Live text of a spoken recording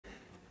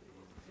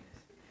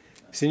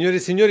Signore e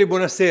signori,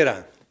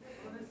 buonasera.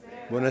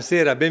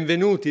 Buonasera,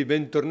 benvenuti,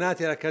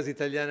 bentornati alla casa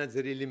italiana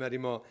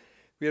Zerilli-marimò.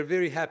 We are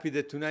very happy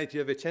that tonight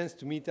you have a chance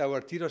to meet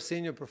our Tiro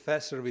Segno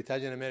professor of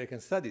Italian American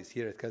Studies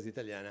here at Casa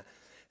Italiana.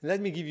 And let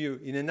me give you,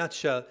 in a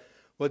nutshell,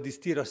 what this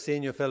Tiro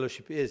Segno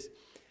fellowship is.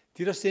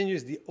 Tiro Segno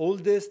is the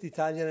oldest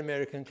Italian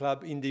American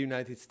club in the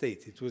United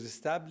States. It was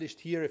established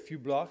here a few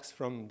blocks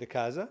from the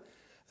Casa,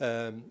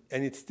 and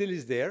it still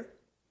is there.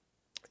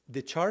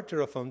 The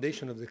charter of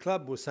foundation of the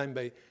club was signed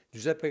by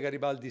Giuseppe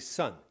Garibaldi's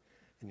son.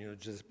 And you know,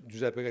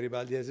 Giuseppe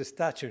Garibaldi has a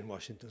statue in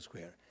Washington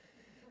Square.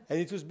 And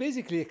it was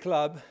basically a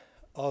club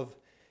of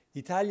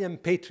Italian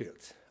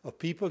patriots, of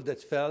people that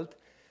felt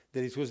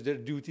that it was their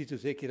duty to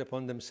take it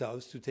upon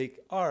themselves, to take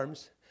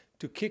arms,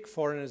 to kick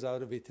foreigners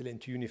out of Italy and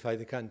to unify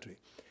the country.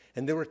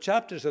 And there were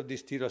chapters of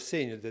this Tiro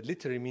Segno, that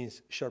literally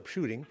means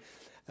sharpshooting,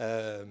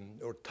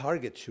 or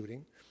target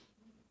shooting,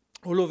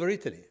 all over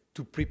Italy,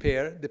 to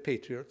prepare the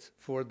patriots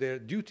for their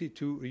duty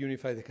to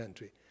reunify the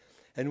country.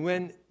 And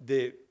when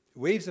the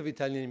waves of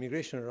Italian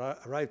immigration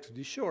arrived to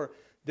the shore,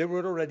 there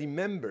were already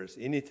members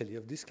in Italy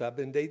of this club,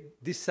 and they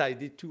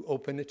decided to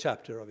open a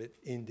chapter of it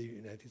in the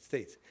United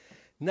States.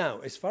 Now,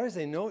 as far as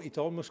I know, it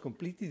almost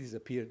completely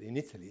disappeared in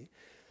Italy.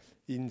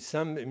 In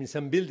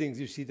some buildings,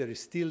 you see there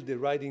is still the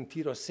writing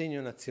Tiro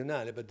Segno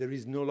Nazionale, but there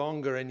is no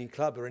longer any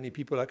club or any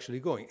people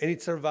actually going. And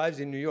it survives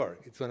in New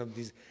York. It's one of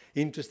these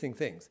interesting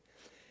things.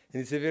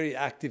 And it's a very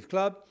active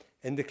club,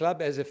 and the club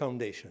has a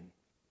foundation.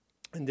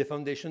 And the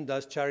foundation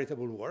does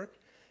charitable work.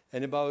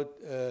 And about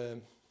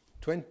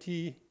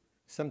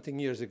 20-something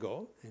years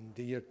ago, in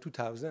the year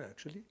 2000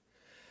 actually,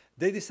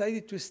 they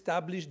decided to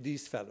establish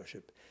this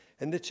fellowship.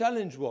 And the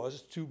challenge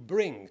was to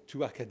bring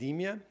to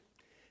academia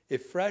a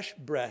fresh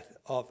breath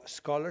of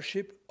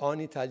scholarship on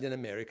Italian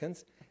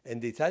Americans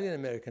and the Italian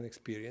American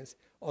experience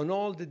on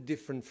all the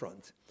different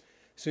fronts.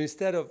 So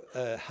instead of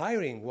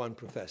hiring one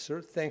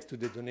professor, thanks to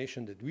the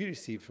donation that we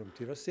received from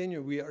Tiro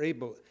Segno, we are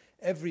able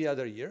every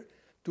other year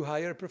to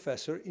hire a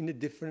professor in a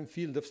different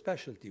field of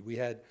specialty. We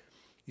had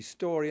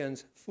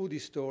historians, food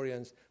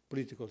historians,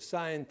 political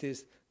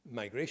scientists,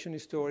 migration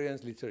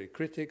historians, literary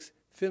critics,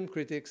 film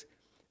critics,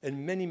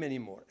 and many, many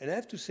more. And I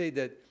have to say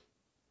that,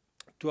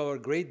 to our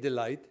great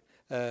delight,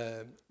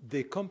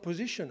 the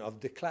composition of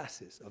the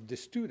classes, of the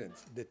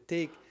students that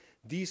take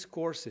these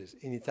courses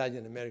in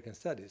Italian American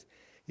Studies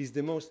is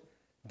the most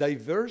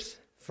diverse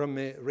from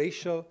a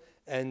racial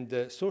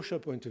and social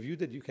point of view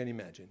that you can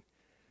imagine.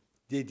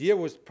 The idea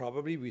was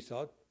probably, we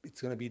thought,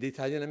 it's going to be the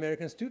Italian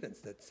American students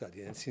that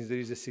study. And since there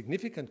is a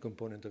significant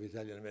component of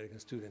Italian American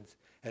students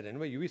at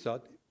NYU, we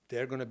thought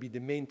they're going to be the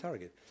main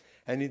target.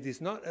 And it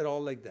is not at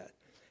all like that.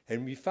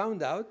 And we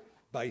found out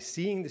by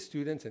seeing the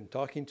students and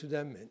talking to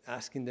them and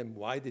asking them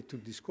why they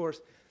took this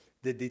course,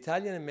 that the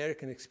Italian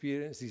American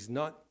experience is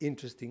not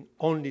interesting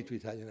only to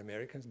Italian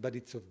Americans, but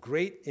it's of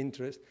great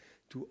interest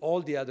to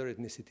all the other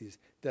ethnicities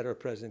that are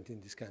present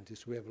in this country.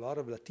 So we have a lot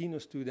of Latino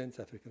students,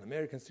 African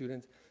American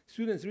students,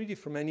 students really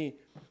from any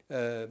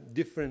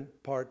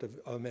different part of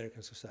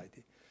American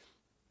society.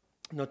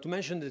 Not to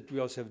mention that we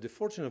also have the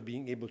fortune of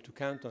being able to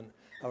count on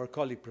our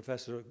colleague,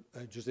 Professor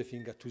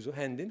Josephine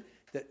Gattuso-Hendin,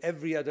 that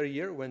every other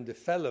year, when the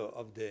fellow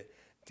of the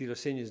Tiro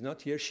Segno is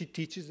not here, she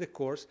teaches the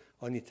course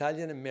on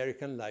Italian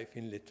American life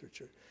in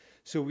literature.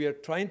 So we are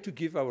trying to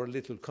give our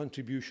little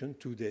contribution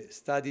to the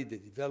study, the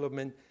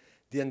development,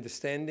 the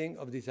understanding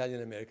of the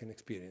Italian American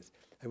experience.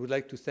 I would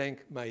like to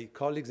thank my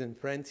colleagues and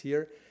friends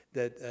here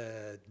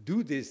that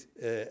do this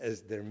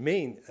as their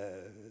main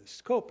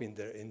scope in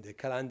the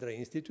Calandra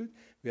Institute.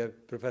 We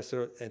have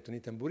Professor Anthony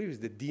Tamburi, who is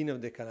the Dean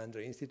of the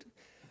Calandra Institute,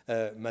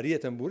 Maria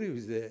Tamburi, who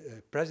is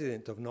the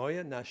President of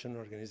NOIA, National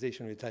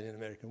Organization of Italian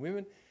American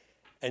Women,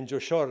 and Joe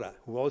Shorra,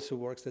 who also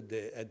works at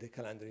the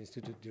Calandra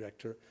Institute,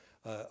 Director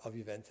of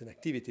Events and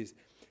Activities.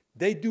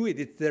 They do it,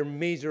 it's their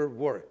major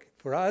work.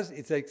 For us,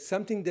 it's like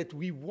something that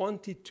we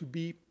wanted to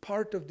be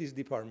part of this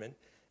department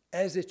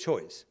as a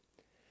choice.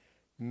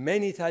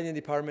 Many Italian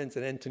departments,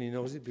 and Anthony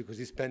knows it because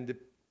he spent the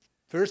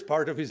first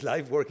part of his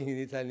life working in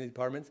Italian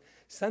departments,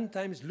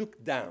 sometimes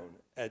look down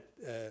at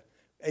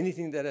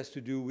anything that has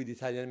to do with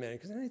Italian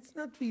Americans. And it's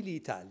not really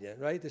Italian,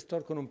 right?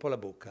 Storcono un po' la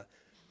bocca.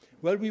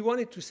 Well, we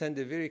wanted to send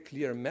a very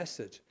clear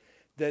message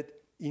that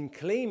in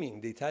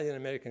claiming the Italian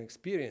American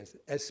experience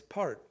as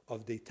part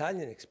of the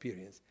Italian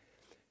experience,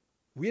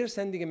 we are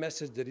sending a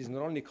message that is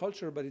not only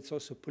cultural, but it's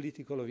also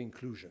political of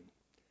inclusion.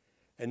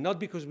 And not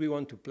because we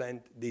want to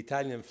plant the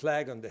Italian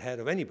flag on the head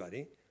of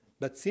anybody,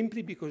 but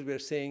simply because we are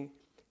saying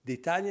the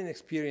Italian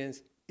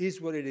experience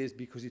is what it is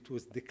because it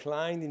was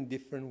declined in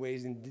different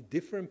ways in the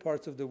different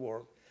parts of the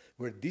world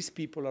where these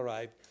people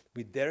arrived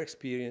with their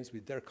experience,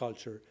 with their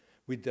culture,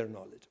 with their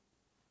knowledge.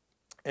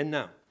 And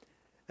now,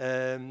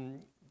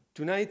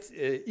 tonight's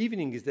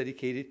evening is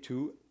dedicated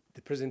to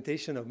the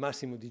presentation of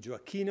Massimo Di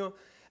Gioacchino.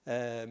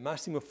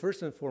 Massimo,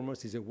 first and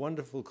foremost, is a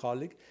wonderful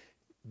colleague.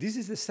 This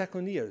is the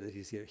second year that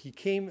he's here. He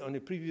came on a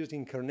previous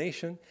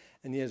incarnation,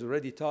 and he has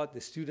already taught. The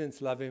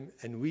students love him,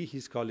 and we,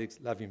 his colleagues,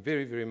 love him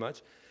very, very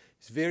much.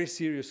 He's a very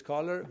serious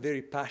scholar,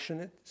 very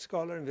passionate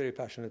scholar, and very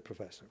passionate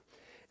professor.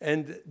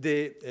 And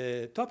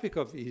the topic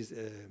of his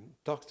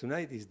talk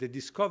tonight is the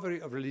discovery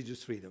of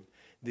religious freedom,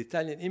 the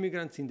Italian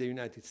immigrants in the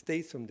United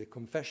States from the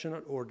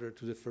confessional order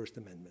to the First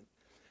Amendment.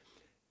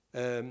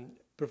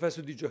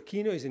 Professor Di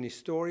Gioacchino is an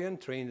historian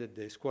trained at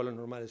the Scuola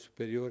Normale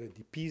Superiore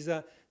di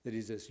Pisa, that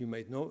is, as you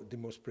might know, the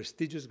most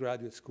prestigious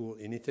graduate school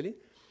in Italy.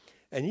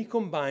 And he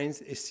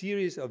combines a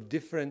series of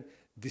different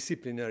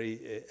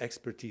disciplinary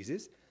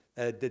expertises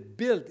that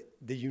build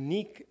the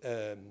unique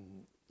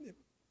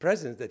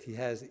presence that he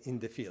has in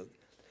the field.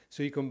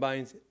 So he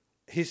combines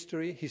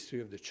history, history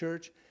of the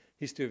church,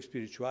 history of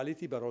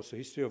spirituality, but also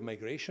history of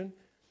migration.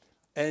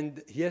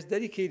 And he has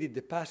dedicated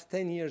the past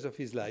 10 years of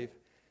his life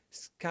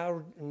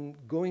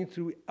going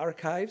through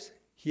archives.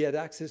 He had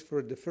access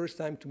for the first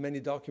time to many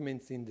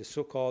documents in the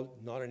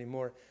so-called, not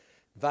anymore,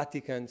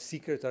 Vatican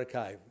Secret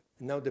Archive.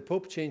 Now the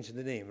Pope changed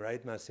the name,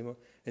 right, Massimo?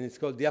 And it's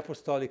called the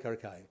Apostolic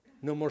Archive.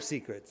 No more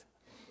secrets.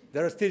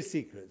 There are still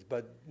secrets,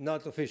 but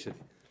not officially.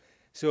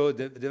 So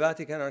the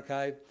Vatican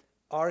Archive,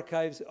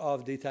 archives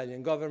of the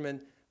Italian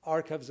government,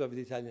 archives of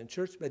the Italian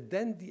church, but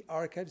then the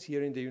archives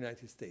here in the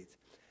United States.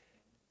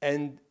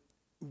 And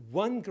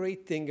one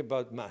great thing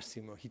about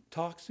Massimo, he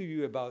talks to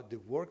you about the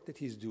work that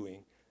he's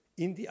doing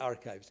in the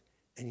archives,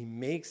 and he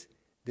makes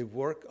the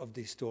work of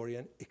the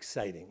historian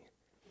exciting.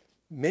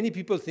 Many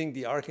people think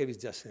the archive is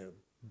just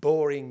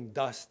boring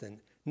dust, and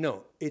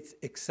no, it's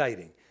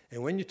exciting.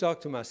 And when you talk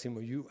to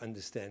Massimo, you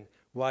understand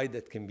why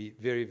that can be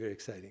very, very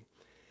exciting.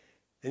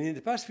 And in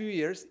the past few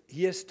years,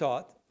 he has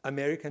taught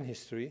American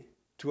history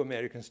to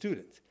American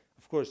students.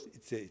 Of course,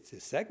 it's a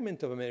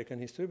segment of American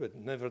history, but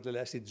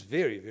nevertheless, it's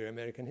very, very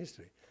American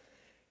history.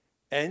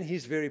 And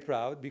he's very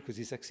proud because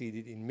he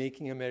succeeded in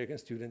making American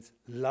students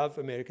love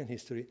American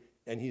history,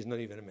 and he's not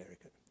even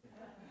American.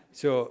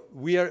 So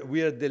we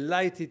are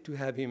delighted to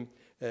have him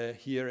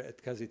here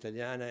at Casa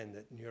Italiana and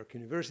at New York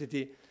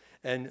University.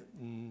 And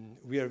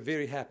we are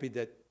very happy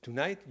that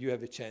tonight you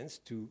have a chance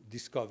to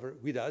discover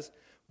with us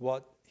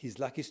what his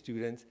lucky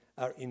students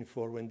are in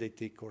for when they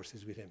take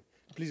courses with him.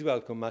 Please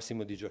welcome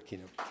Massimo Di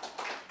Gioacchino.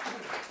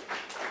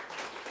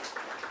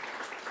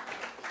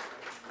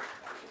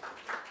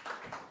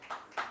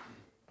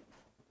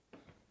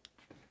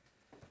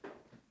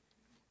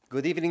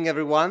 Good evening,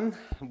 everyone.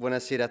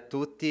 Buonasera a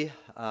tutti.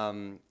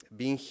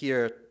 Being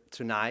here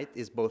tonight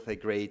is both a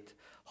great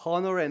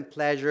honor and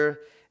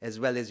pleasure, as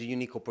well as a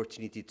unique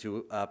opportunity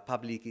to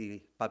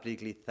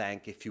publicly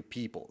thank a few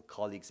people,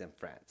 colleagues and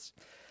friends.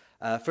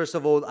 First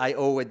of all, I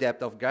owe a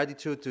debt of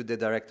gratitude to the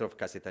director of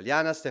Casa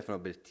Italiana, Stefano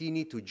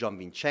Bertini, to John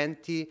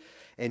Vincenti,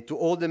 and to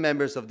all the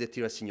members of the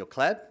Tiro Segno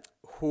Club,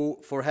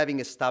 for having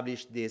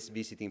established this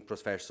visiting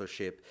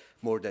professorship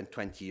more than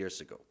 20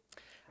 years ago.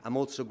 I'm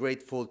also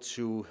grateful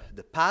to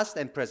the past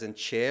and present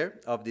chair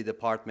of the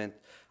Department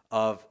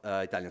of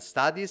Italian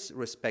Studies,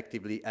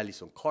 respectively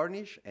Alison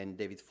Cornish and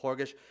David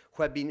Forgesh,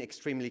 who have been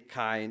extremely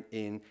kind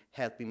in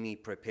helping me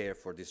prepare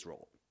for this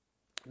role.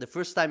 The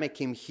first time I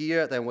came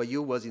here at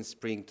NYU was in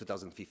spring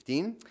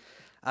 2015.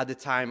 At the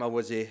time, I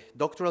was a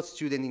doctoral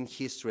student in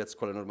history at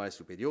Scuola Normale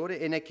Superiore,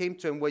 and I came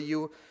to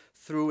NYU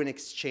through an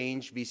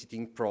exchange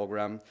visiting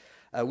program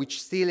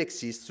which still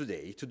exists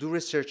today, to do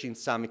research in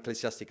some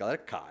ecclesiastical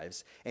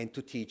archives and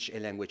to teach a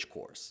language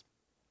course.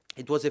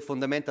 It was a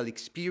fundamental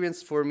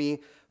experience for me,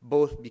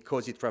 both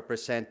because it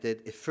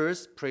represented a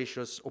first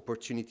precious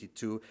opportunity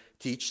to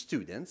teach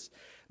students,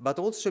 but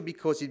also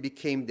because it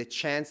became the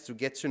chance to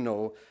get to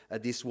know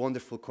this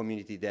wonderful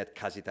community that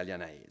Casa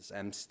Italiana is.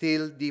 I'm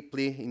still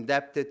deeply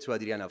indebted to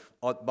Adriana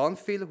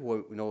Bonfil,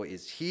 who we know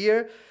is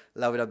here,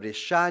 Laura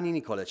Bresciani,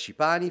 Nicola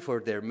Cipani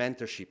for their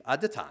mentorship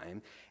at the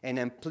time, and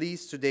I'm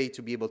pleased today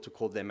to be able to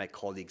call them my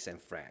colleagues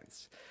and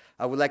friends.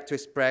 I would like to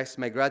express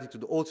my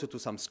gratitude also to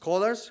some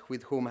scholars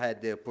with whom I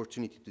had the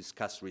opportunity to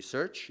discuss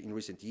research in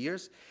recent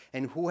years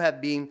and who have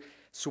been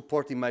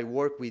supporting my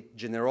work with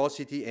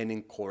generosity and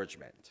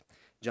encouragement.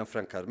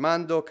 Gianfranco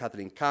Armando,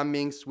 Kathleen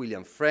Cummings,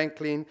 William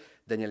Franklin,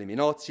 Daniele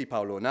Minozzi,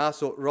 Paolo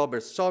Naso,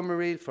 Robert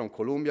Somerville from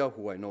Columbia,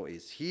 who I know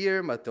is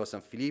here, Matteo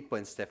Sanfilippo,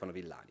 and Stefano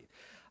Villani.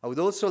 I would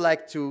also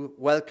like to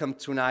welcome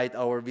tonight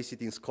our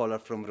visiting scholar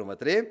from Roma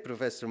Tre,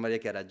 Professor Maria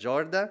Chiara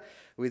Giorda,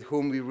 with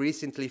whom we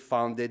recently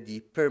founded the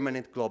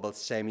Permanent Global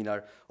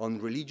Seminar on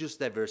Religious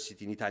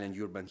Diversity in Italian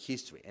Urban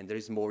History, and there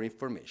is more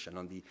information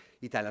on the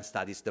Italian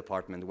Studies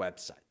Department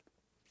website.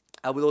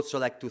 I would also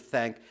like to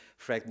thank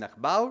Frank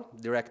Nachbauer,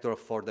 director of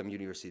Fordham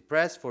University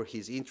Press, for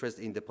his interest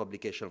in the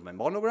publication of my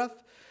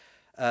monograph.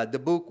 The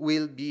book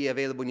will be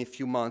available in a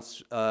few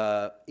months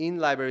in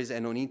libraries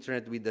and on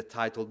internet with the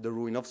title The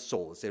Ruin of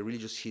Souls, A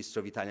Religious History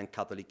of Italian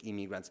Catholic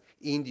Immigrants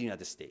in the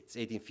United States,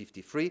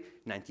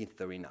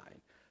 1853-1939.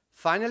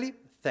 Finally,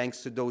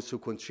 thanks to those who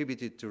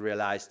contributed to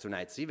realize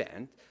tonight's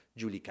event,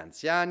 Julie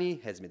Canziani,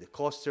 Esme de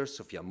Coster,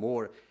 Sophia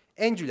Moore,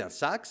 and Julian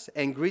Sachs,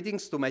 and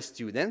greetings to my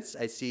students.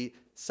 I see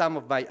some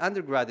of my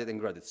undergraduate and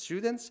graduate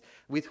students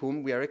with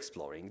whom we are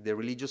exploring the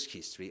religious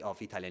history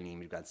of Italian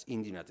immigrants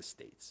in the United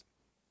States.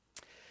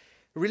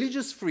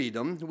 Religious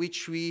freedom,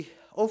 which we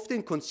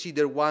often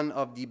consider one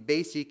of the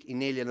basic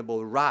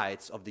inalienable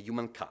rights of the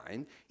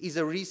humankind, is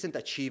a recent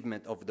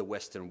achievement of the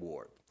Western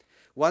world.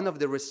 one of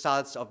the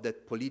results of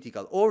that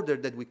political order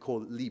that we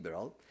call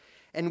liberal,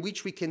 and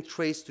which we can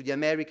trace to the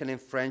American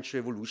and French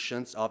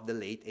revolutions of the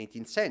late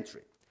 18th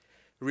century.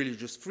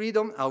 Religious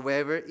freedom,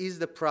 however, is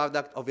the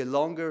product of a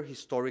longer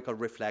historical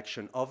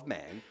reflection of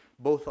man,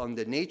 both on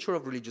the nature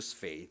of religious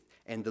faith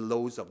and the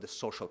laws of the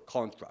social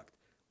contract,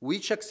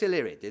 which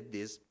accelerated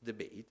this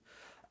debate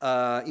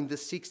in the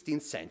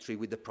 16th century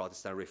with the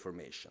Protestant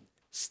Reformation.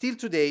 Still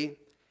today,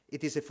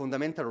 it is a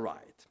fundamental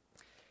right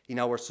in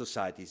our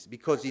societies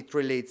because it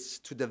relates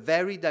to the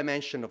very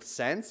dimension of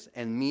sense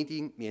and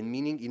meaning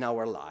in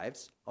our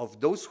lives of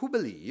those who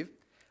believe,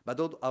 but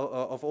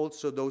of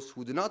also those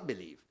who do not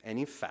believe. And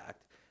in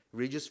fact,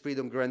 religious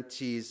freedom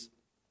guarantees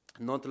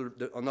not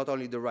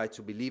only the right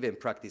to believe and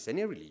practice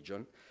any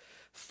religion,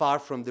 far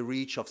from the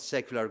reach of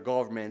secular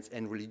governments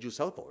and religious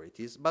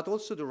authorities, but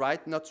also the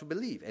right not to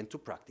believe and to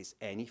practice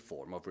any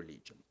form of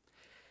religion.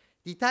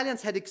 The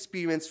Italians had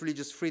experienced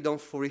religious freedom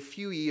for a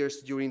few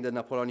years during the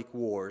Napoleonic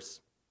Wars,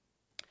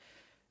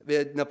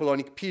 the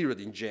Napoleonic period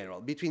in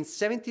general. Between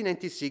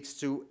 1796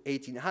 to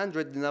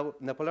 1800, the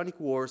Napoleonic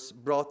Wars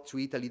brought to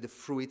Italy the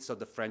fruits of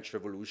the French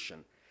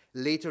Revolution,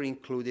 later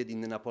included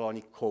in the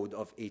Napoleonic Code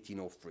of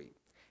 1803.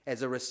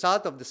 As a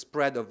result of the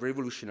spread of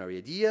revolutionary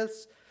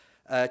ideas,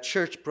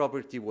 church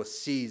property was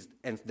seized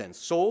and then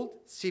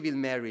sold, civil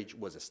marriage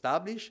was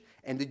established,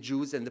 and the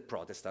Jews and the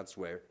Protestants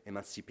were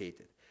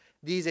emancipated.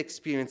 These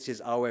experiences,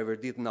 however,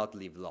 did not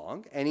live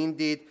long, and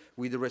indeed,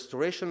 with the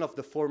restoration of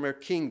the former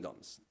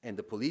kingdoms and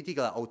the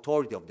political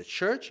authority of the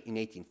church in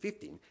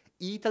 1815,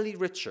 Italy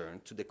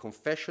returned to the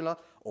confessional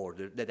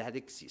order that had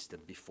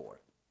existed before.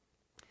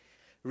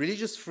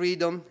 Religious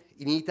freedom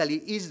in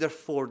Italy is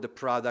therefore the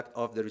product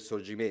of the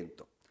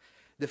Risorgimento.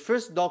 The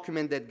first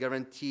document that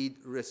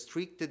guaranteed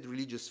restricted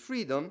religious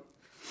freedoms,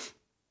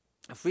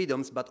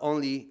 but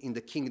only in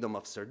the Kingdom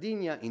of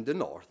Sardinia in the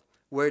north,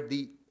 were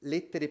the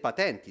lettere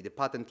patenti, the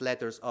patent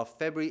letters of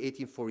February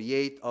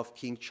 1848 of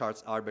King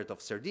Charles Albert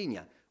of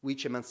Sardinia,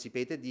 which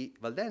emancipated the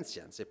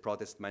Valdensians, a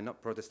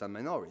Protestant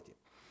minority.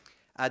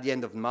 At the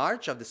end of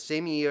March of the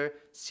same year,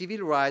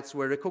 civil rights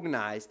were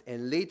recognized,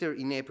 and later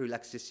in April,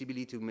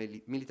 accessibility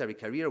to military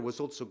career was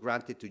also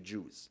granted to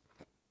Jews.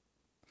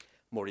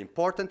 More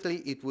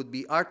importantly, it would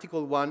be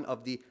Article 1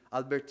 of the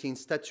Albertine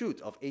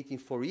Statute of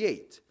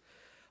 1848,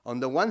 on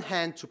the one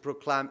hand to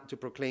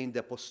proclaim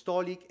the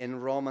Apostolic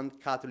and Roman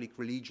Catholic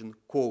religion,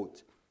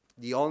 quote,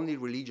 the only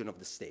religion of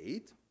the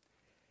state,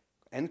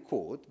 end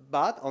quote,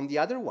 but on the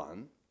other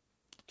one,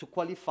 to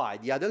qualify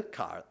the other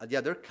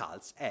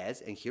cults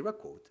as, and here I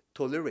quote,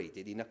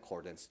 tolerated in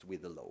accordance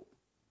with the law.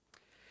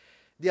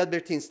 The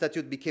Albertine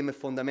Statute became a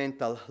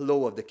fundamental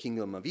law of the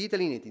Kingdom of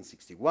Italy in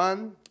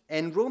 1861,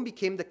 and Rome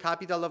became the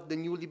capital of the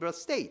new liberal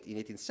state in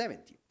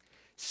 1870.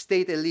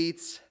 State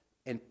elites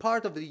and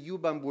part of the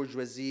urban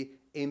bourgeoisie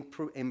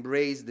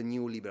embraced the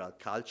new liberal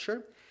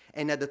culture,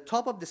 and at the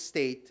top of the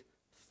state,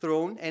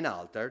 throne and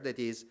altar, that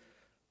is,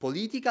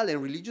 political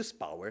and religious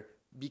power,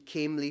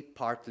 became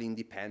partly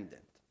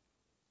independent.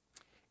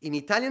 In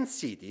Italian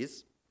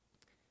cities,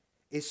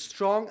 a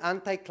strong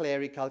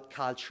anti-clerical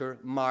culture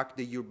marked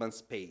the urban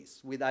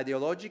space, with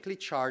ideologically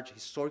charged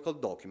historical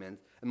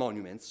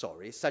monuments,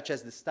 such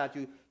as the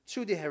statue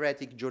to the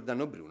heretic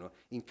Giordano Bruno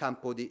in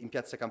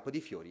Piazza Campo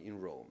di Fiori in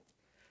Rome.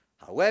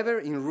 However,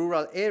 in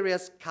rural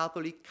areas,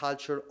 Catholic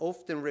culture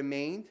often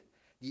remained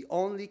the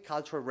only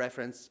cultural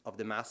reference of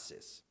the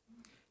masses,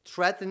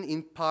 threatened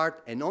in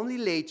part and only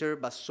later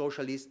by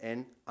socialist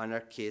and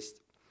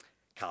anarchist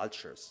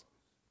cultures.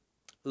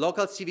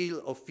 Local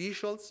civil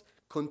officials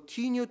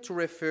continued to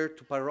refer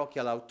to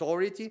parochial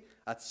authority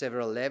at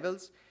several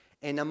levels,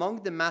 and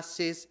among the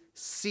masses,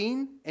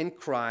 sin and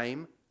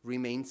crime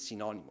remained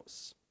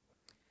synonymous.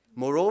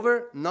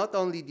 Moreover, not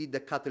only did the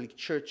Catholic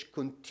Church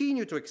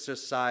continue to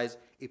exercise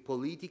a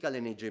political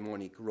and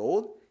hegemonic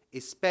role,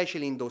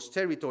 especially in those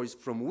territories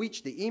from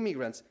which the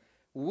immigrants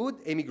would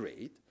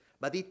emigrate,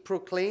 but it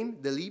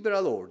proclaimed the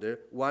liberal order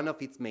one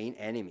of its main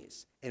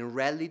enemies and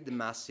rallied the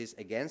masses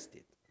against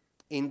it.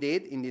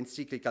 Indeed, in the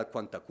encyclical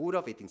Quanta Cura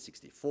of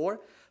 1864,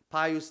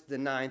 Pius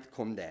IX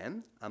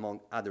condemned,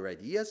 among other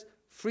ideas,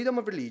 freedom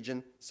of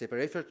religion,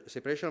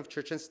 separation of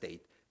church and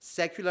state,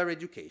 secular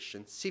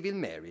education, civil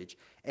marriage,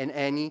 and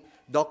any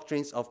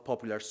doctrines of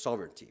popular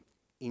sovereignty.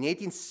 In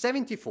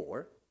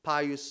 1874,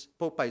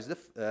 Pope Pius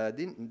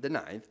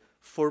IX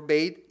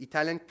forbade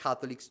Italian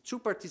Catholics to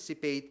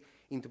participate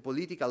in the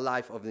political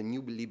life of the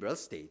new liberal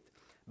state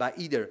by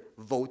either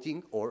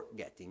voting or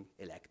getting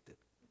elected.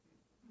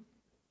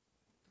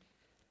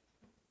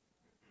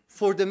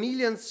 For the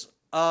millions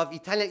of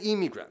Italian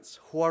immigrants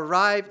who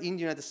arrived in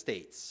the United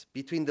States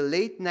between the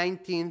late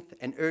 19th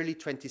and early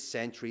 20th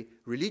century,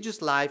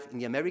 religious life in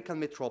the American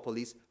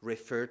metropolis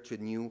referred to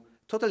a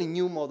totally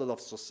new model of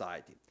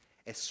society.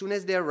 As soon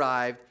as they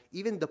arrived,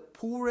 even the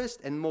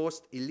poorest and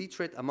most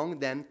illiterate among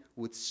them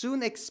would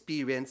soon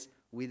experience,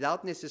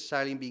 without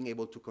necessarily being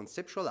able to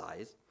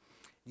conceptualize,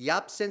 the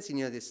absence in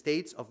the United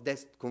States of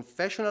this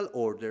confessional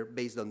order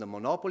based on the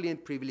monopoly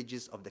and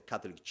privileges of the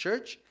Catholic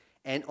Church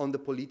and on the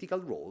political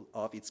role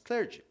of its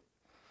clergy.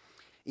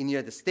 In the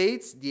United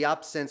States, the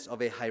absence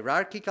of a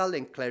hierarchical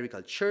and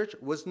clerical church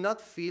was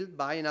not filled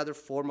by another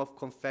form of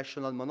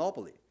confessional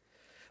monopoly,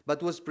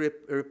 but was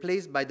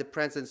replaced by the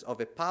presence of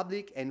a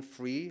public and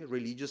free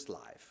religious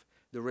life,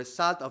 the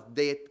result of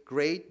that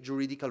great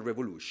juridical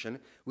revolution,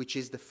 which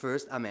is the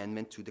First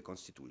Amendment to the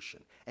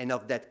Constitution, and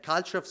of that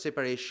culture of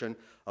separation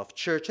of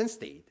church and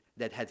state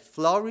that had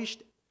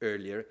flourished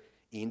earlier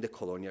in the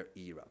colonial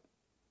era.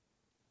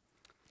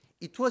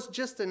 It was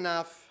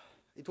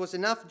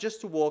enough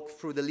just to walk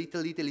through the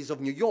little Italies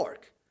of New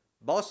York,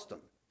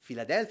 Boston,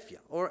 Philadelphia,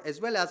 or as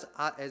well as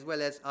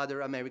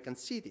other American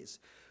cities,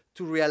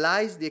 to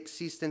realize the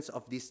existence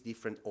of this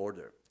different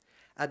order.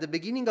 At the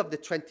beginning of the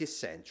 20th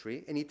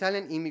century, an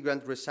Italian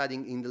immigrant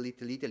residing in the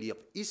little Italy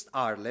of East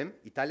Harlem,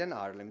 Italian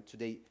Harlem,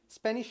 today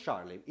Spanish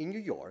Harlem, in New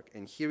York,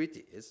 and here it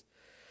is,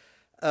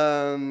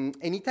 an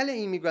Italian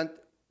immigrant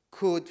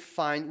could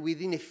find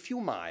within a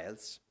few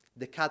miles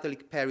the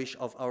Catholic parish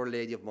of Our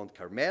Lady of Mount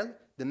Carmel,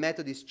 the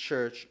Methodist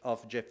Church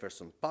of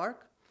Jefferson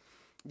Park,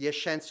 the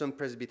Ascension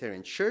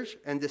Presbyterian Church,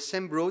 and the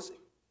St.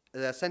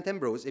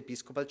 Ambrose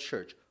Episcopal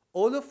Church,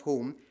 all of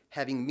whom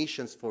having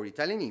missions for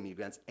Italian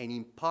immigrants and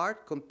in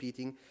part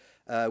competing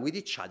with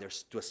each other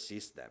to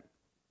assist them.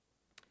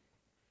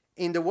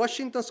 In the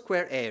Washington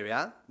Square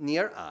area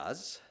near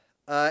us,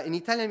 an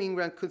Italian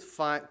immigrant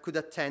could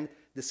attend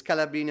the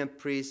Scalabrinian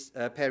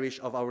parish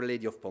of Our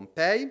Lady of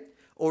Pompeii,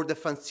 or the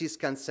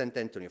Franciscan St.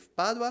 Anthony of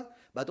Padua,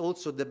 but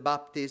also the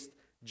Baptist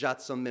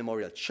Judson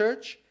Memorial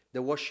Church,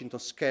 the Washington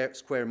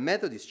Square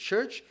Methodist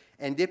Church,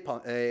 and the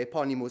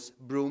eponymous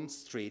Broome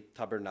Street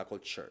Tabernacle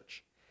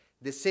Church.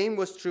 The same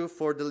was true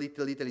for the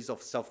little Italies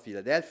of South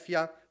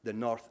Philadelphia, the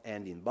North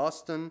End in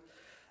Boston,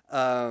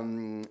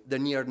 the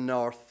near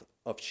north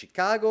of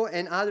Chicago,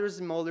 and other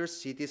smaller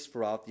cities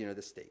throughout the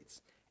United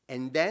States.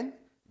 And then,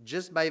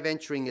 just by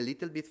venturing a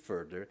little bit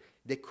further,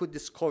 they could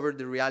discover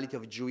the reality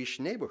of Jewish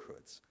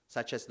neighborhoods,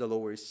 such as the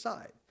Lower East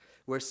Side,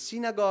 where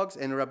synagogues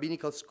and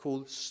rabbinical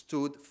schools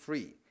stood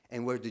free,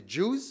 and where the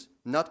Jews,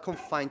 not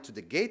confined to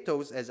the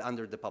ghettos as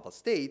under the Papal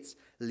States,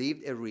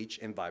 lived a rich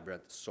and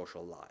vibrant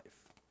social life.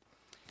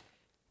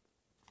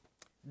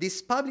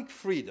 This public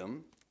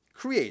freedom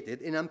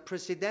created an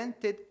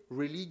unprecedented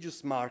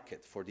religious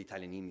market for the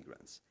Italian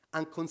immigrants,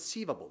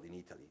 unconceivable in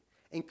Italy,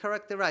 and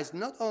characterized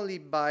not only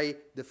by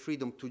the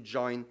freedom to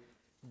join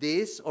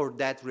this or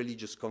that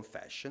religious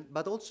confession,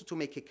 but also to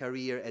make a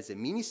career as a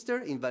minister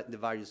in the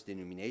various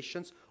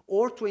denominations,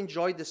 or to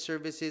enjoy the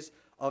services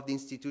of the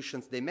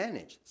institutions they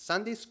manage: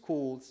 Sunday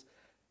schools,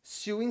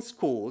 sewing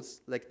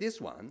schools like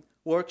this one,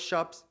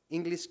 workshops,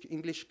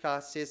 English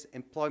classes,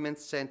 employment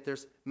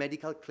centers,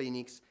 medical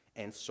clinics,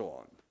 and so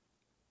on.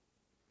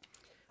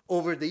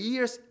 Over the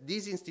years,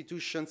 these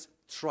institutions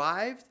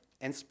thrived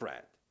and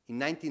spread. In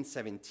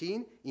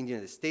 1917, in the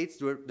United States,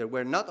 there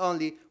were not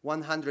only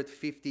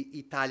 150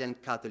 Italian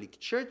Catholic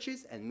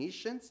churches and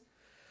missions,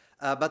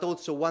 but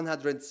also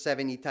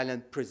 107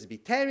 Italian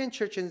Presbyterian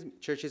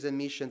churches and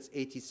missions,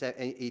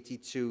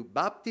 82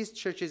 Baptist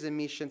churches and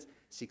missions,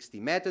 60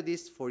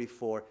 Methodists,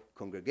 44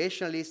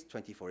 Congregationalists,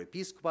 24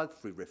 Episcopal,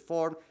 3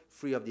 Reformed,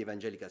 3 of the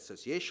Evangelical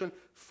Association,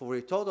 for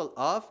a total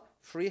of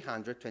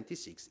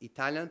 326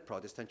 Italian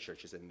Protestant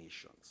churches and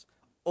missions.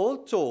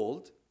 All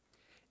told,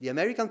 the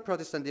American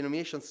Protestant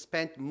denomination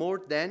spent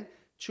more than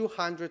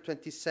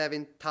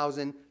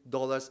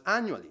 $227,000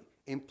 annually,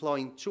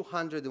 employing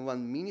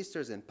 201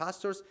 ministers and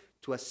pastors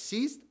to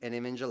assist and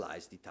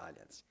evangelize the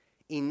Italians.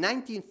 In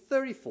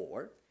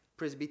 1934,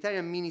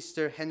 Presbyterian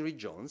minister Henry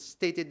Jones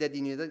stated that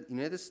in the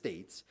United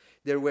States,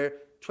 there were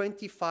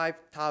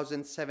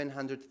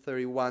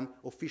 25,731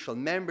 official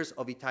members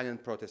of Italian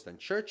Protestant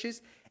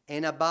churches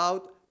and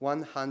about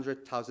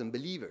 100,000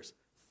 believers,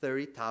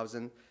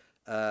 30,000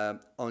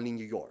 only in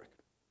New York.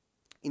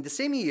 In the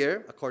same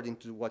year, according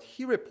to what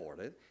he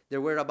reported,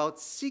 there were about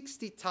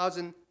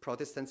 60,000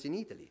 Protestants in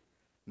Italy,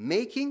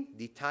 making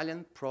the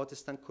Italian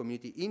Protestant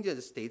community in the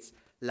United States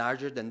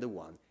larger than the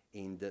one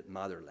in the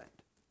motherland.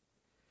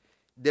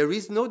 There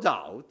is no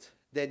doubt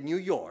that New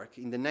York,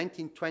 in the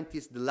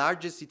 1920s, the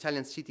largest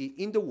Italian city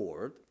in the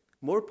world,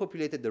 more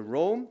populated than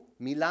Rome,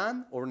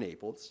 Milan, or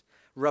Naples,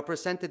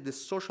 represented the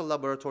social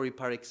laboratory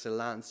par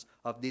excellence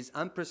of this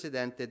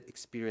unprecedented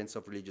experience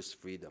of religious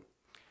freedom.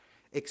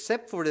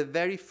 Except for the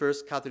very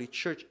first Catholic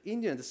church in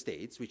the United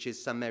States, which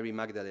is St. Mary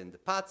Magdalene de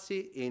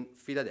Pazzi in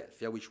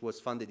Philadelphia, which was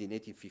founded in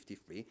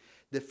 1853,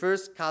 the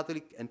first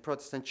Catholic and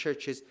Protestant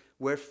churches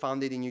were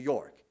founded in New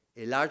York.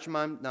 A large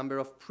number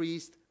of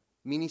priests,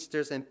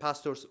 ministers, and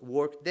pastors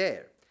worked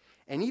there.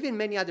 And even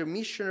many other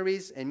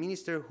missionaries and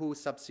ministers who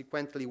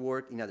subsequently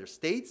worked in other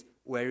states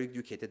were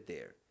educated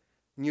there.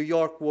 New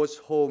York was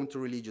home to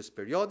religious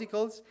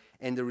periodicals,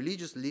 and the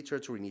religious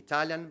literature in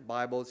Italian,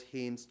 Bibles,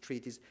 hymns,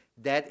 treatises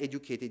that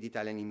educated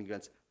Italian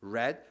immigrants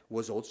read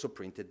was also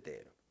printed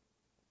there.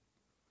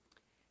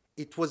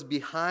 It was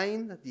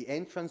behind the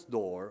entrance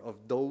door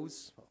of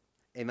those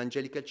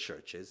evangelical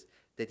churches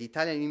that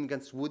Italian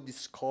immigrants would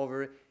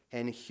discover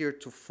an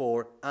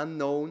heretofore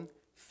unknown,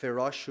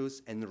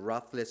 ferocious, and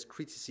ruthless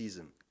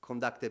criticism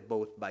conducted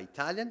both by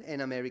Italian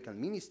and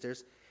American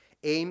ministers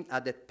aimed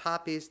at that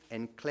papist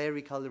and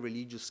clerical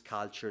religious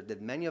culture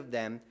that many of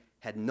them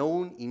had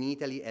known in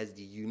Italy as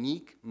the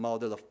unique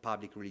model of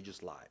public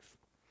religious life.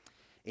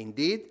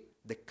 Indeed,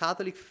 the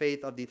Catholic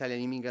faith of the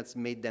Italian immigrants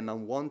made them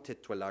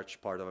unwanted to a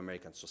large part of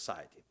American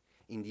society.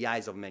 In the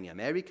eyes of many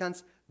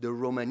Americans, the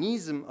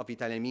Romanism of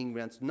Italian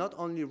immigrants not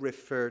only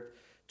referred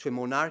to a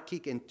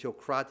monarchic and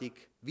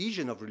theocratic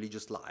vision of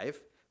religious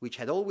life, which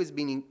had always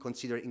been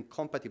considered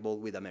incompatible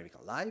with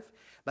American life,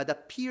 but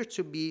appeared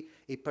to be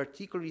a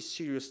particularly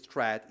serious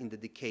threat in the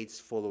decades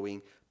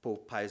following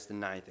Pope Pius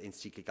IX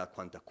encyclical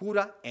Quanta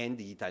Cura and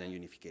the Italian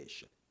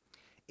unification.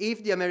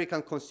 If the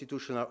American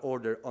constitutional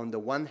order, on the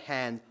one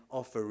hand,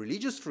 offered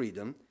religious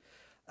freedom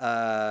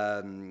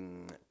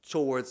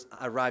towards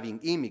arriving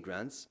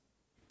immigrants,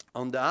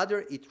 on the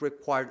other, it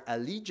required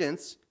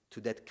allegiance to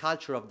that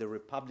culture of the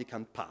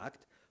Republican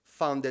Pact,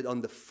 founded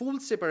on the full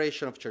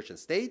separation of church and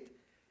state,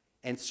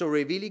 and so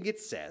revealing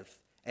itself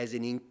as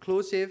an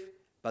inclusive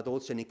but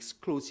also an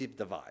exclusive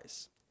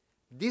device.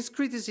 This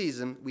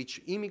criticism,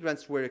 which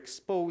immigrants were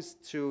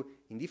exposed to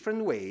in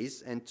different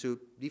ways and to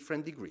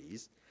different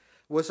degrees,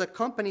 was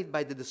accompanied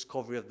by the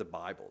discovery of the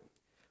Bible,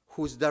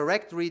 whose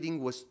direct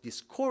reading was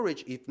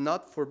discouraged, if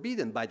not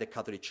forbidden, by the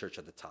Catholic Church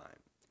at the time.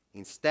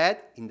 Instead,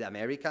 in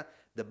America,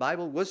 the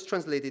Bible was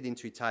translated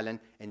into Italian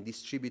and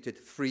distributed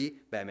free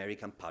by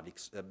American public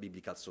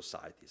biblical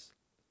societies.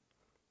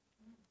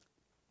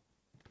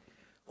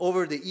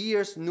 Over the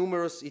years,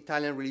 numerous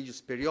Italian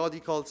religious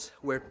periodicals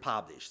were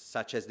published,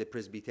 such as the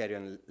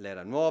Presbyterian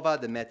L'Era Nuova,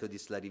 the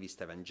Methodist La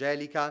Rivista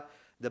Evangelica,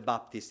 the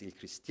Baptist Il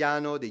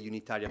Cristiano, the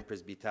Unitarian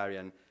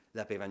Presbyterian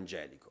L'Ape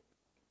Evangelico.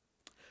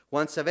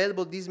 Once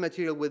available, this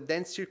material would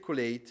then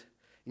circulate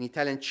in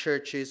Italian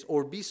churches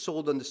or be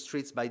sold on the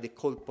streets by the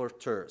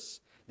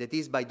colporteurs, that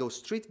is, by those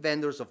street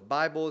vendors of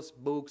Bibles,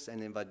 books,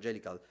 and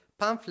evangelical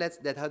pamphlets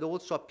that had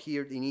also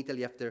appeared in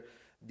Italy after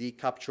the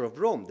capture of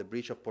Rome, the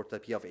breach of Porta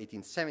Pia of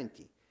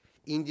 1870.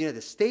 In the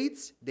United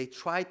States, they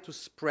tried to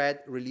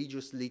spread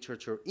religious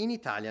literature in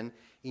Italian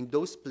in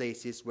those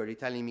places where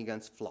Italian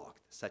immigrants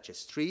flocked, such as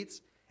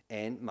streets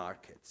and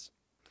markets.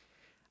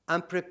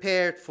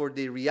 Unprepared for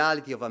the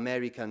reality of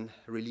American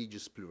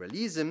religious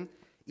pluralism,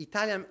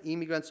 Italian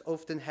immigrants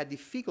often had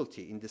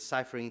difficulty in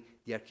deciphering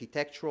the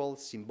architectural,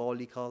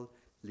 symbolical,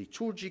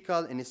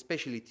 liturgical, and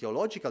especially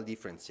theological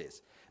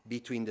differences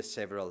between the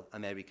several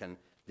American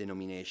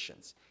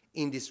denominations.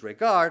 In this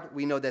regard,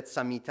 we know that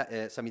some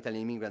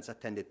Italian immigrants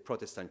attended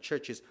Protestant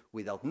churches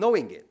without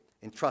knowing it,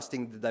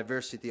 entrusting the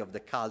diversity of the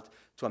cult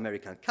to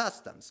American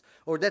customs,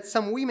 or that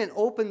some women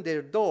opened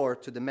their door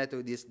to the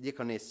Methodist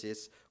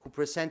deaconesses who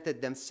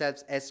presented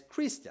themselves as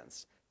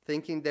Christians,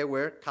 thinking they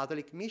were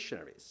Catholic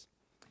missionaries.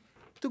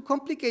 To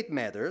complicate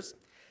matters,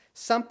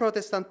 some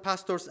Protestant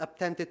pastors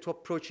attempted to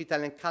approach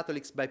Italian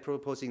Catholics by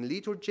proposing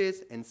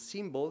liturgies and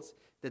symbols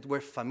that were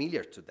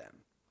familiar to them.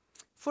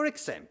 For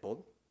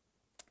example,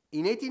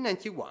 in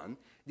 1891,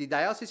 the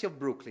Diocese of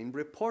Brooklyn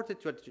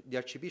reported to the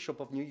Archbishop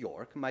of New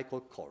York,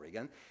 Michael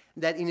Corrigan,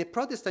 that in a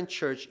Protestant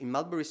church in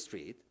Mulberry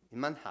Street, in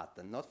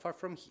Manhattan, not far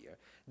from here,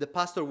 the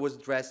pastor was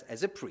dressed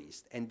as a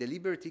priest and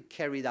deliberately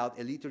carried out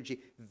a liturgy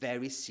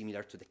very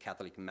similar to the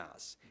Catholic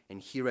Mass. And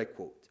here I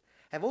quote,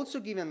 "I've also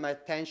given my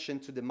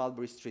attention to the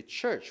Mulberry Street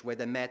church where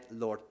they met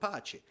Lord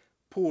Pace.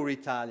 Poor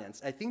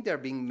Italians, I think they're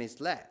being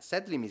misled,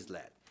 sadly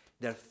misled.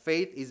 Their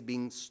faith is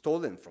being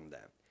stolen from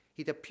them.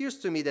 It appears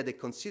to me that a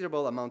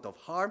considerable amount of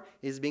harm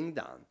is being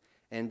done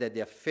and that the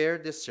affair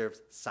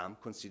deserves some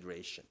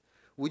consideration.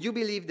 Would you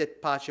believe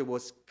that Pace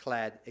was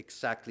clad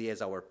exactly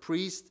as our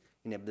priest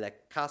in a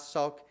black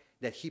cassock,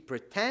 that he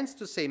pretends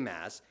to say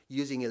Mass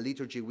using a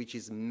liturgy which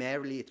is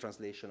merely a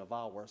translation of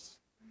ours?"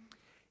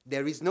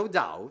 There is no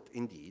doubt,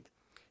 indeed,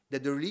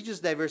 that the religious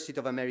diversity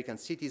of American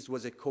cities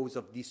was a cause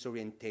of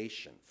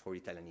disorientation for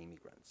Italian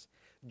immigrants.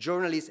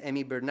 Journalist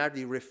Amy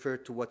Bernardi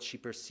referred to what she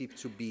perceived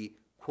to be,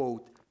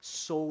 quote,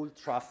 soul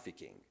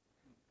trafficking,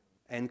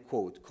 end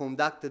quote,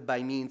 conducted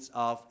by means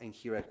of, and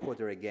here I quote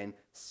her again,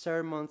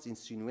 sermons,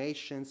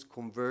 insinuations,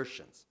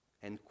 conversions,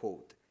 end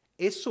quote.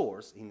 A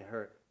source, in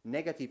her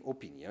negative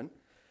opinion,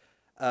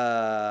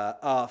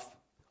 of,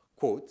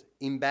 quote,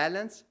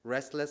 imbalance,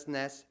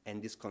 restlessness,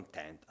 and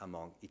discontent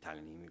among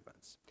Italian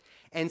immigrants.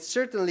 And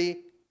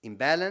certainly,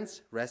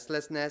 imbalance,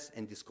 restlessness,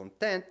 and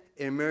discontent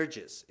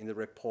emerges in the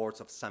reports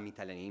of some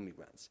Italian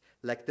immigrants,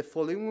 like the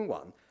following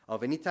one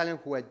of an Italian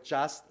who had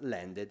just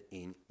landed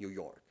in New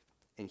York.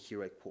 And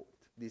here I quote.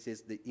 This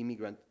is the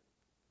immigrant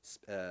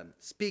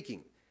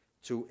speaking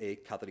to a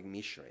Catholic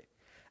missionary.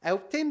 "I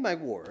obtained my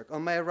work.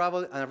 On my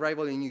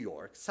arrival in New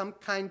York, some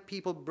kind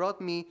people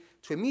brought me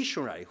to a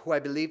missionary whom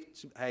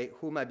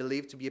I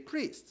believed to be a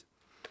priest.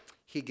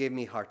 He gave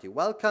me a hearty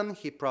welcome.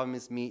 He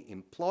promised me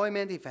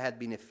employment if I had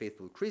been a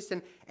faithful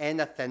Christian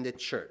and attended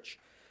church.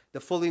 The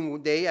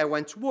following day, I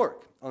went to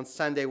work. On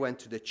Sunday, I went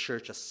to the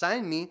church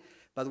assigned me,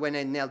 but when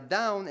I knelt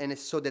down and I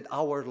saw that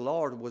our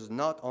Lord was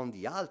not on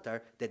the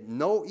altar, that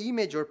no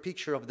image or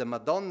picture of the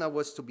Madonna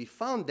was to be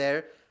found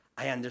there,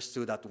 I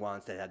understood at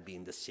once that I had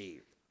been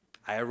deceived.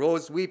 I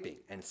arose weeping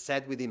and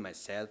said within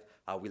myself,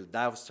 I will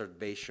die of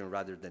starvation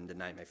rather than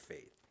deny my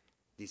faith.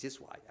 This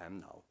is why I'm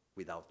now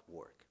without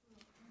work.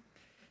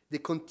 The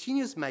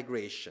continuous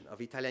migration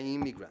of Italian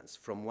immigrants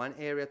from one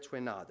area to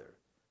another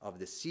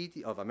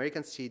of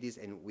American cities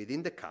and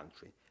within the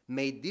country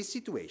made this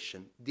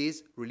situation,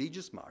 this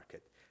religious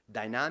market,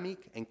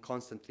 dynamic and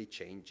constantly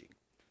changing.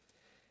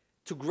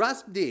 To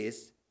grasp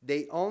this,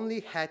 they only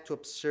had to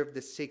observe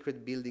the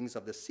sacred buildings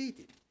of the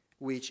city,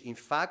 which in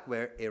fact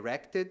were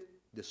erected,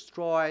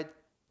 destroyed,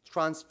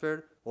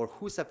 transferred, or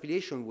whose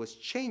affiliation was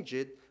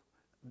changed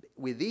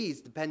with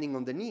ease depending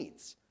on the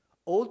needs,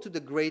 all to the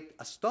great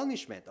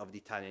astonishment of the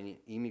Italian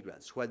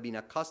immigrants who had been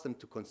accustomed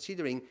to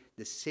considering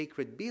the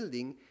sacred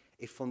building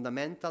a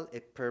fundamental, a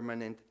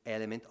permanent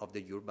element of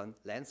the urban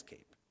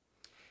landscape.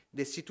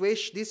 This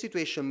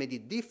situation made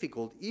it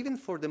difficult even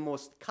for the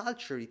most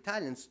cultured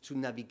Italians to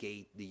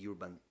navigate the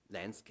urban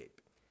landscape.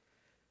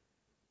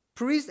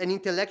 Priest and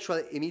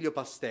intellectual Emilio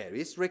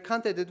Pasteris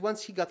recounted that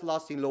once he got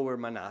lost in Lower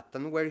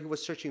Manhattan, where he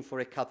was searching for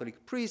a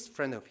Catholic priest,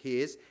 friend of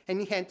his,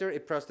 and he entered a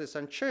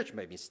Protestant church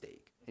by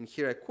mistake. And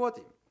here I quote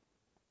him.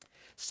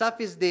 "Stuff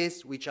is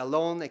this which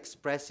alone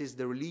expresses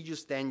the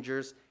religious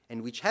dangers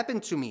and which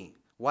happened to me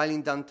while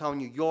in downtown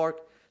New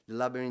York, the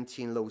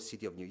labyrinthine low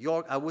city of New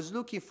York. I was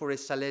looking for a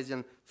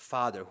Salesian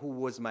father who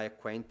was my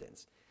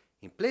acquaintance.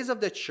 In place of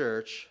the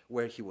church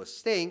where he was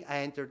staying, I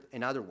entered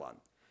another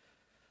one,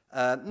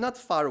 not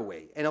far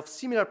away, and of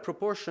similar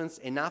proportions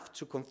enough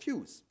to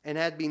confuse, and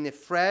had been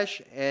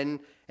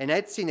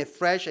had seen a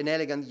fresh and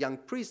elegant young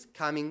priest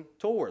coming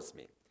towards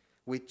me,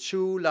 with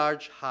two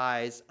large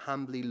eyes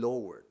humbly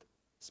lowered,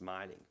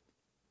 smiling.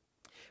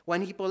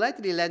 When he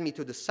politely led me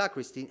to the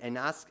sacristy and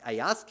I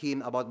asked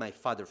him about my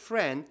father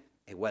friend,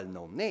 a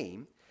well-known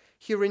name,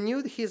 he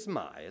renewed his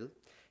smile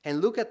and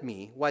looked at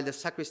me while the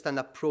sacristan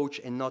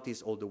approached and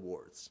noticed all the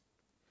words.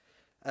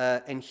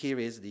 And here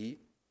is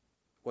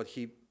what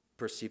he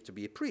perceived to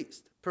be a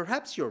priest.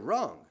 Perhaps you're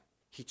wrong,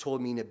 he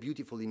told me in a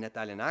beautiful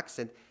Italian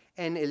accent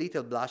and a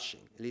little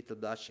blushing.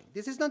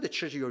 This is not the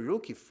church you're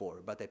looking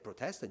for, but a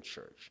Protestant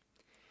church.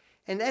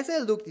 And as I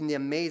looked in the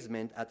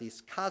amazement at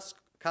his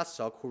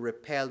cassock, who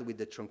repelled with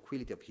the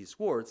tranquility of his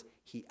words,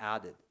 he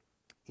added,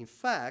 in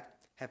fact,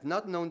 have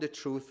not known the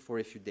truth for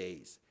a few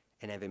days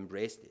and have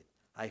embraced it.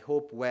 I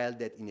hope well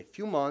that in a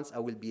few months I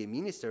will be a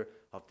minister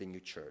of the new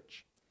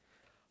church.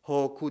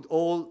 Oh, could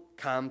all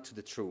come to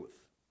the truth?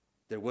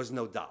 There was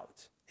no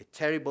doubt. A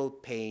terrible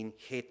pain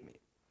hit me.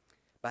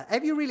 But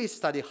have you really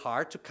studied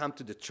hard to come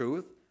to the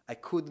truth? I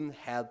couldn't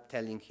help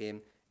telling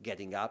him,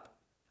 getting up.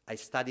 I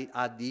studied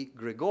at the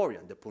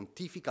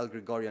Pontifical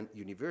Gregorian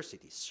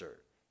University, sir,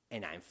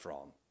 and I'm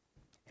from,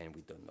 and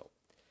we don't know.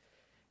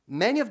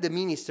 Many of the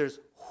ministers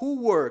who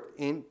worked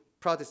in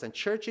Protestant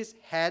churches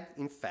had,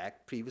 in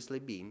fact, previously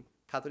been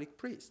Catholic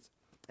priests.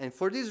 And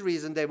for this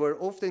reason, they were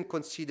often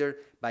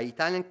considered by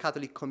Italian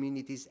Catholic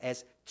communities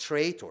as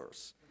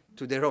traitors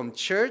to their own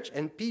church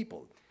and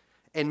people,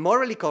 and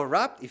morally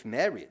corrupt if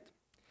married.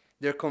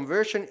 Their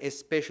conversion,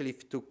 especially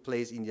if it took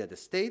place in the United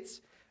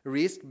States,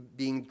 risked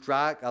being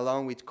dragged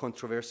along with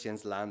controversy and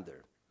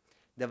slander.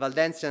 The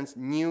Valdensians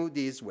knew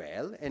this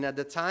well, and at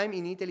the time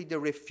in Italy they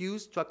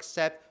refused to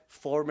accept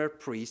former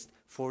priests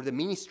for the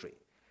ministry,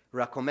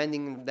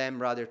 recommending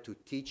them rather to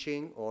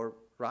teaching or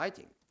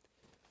writing.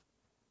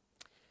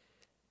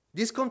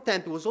 This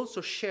contempt was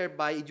also shared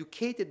by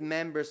educated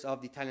members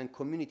of the Italian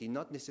community,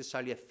 not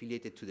necessarily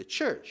affiliated to the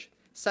church,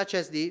 such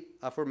as the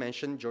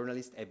aforementioned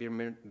journalist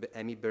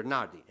Amy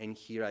Bernardi, and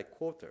here I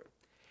quote her.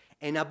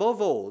 And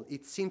above all,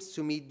 it seems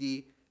to me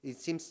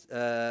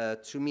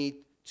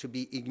to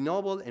be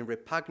ignoble and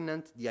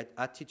repugnant the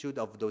attitude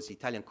of those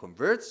Italian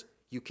converts.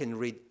 You can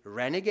read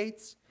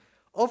renegades,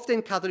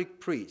 often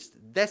Catholic priests,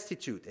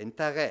 destitute and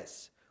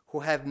tares, who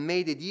have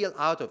made a deal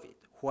out of it,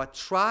 who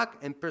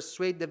attract and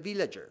persuade the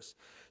villagers,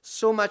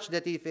 so much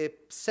that if a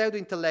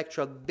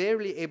pseudo-intellectual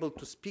barely able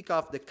to speak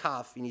off the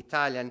cuff in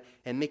Italian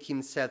and make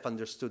himself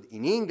understood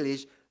in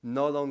English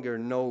no longer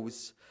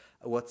knows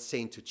what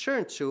saint to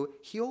turn to,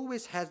 he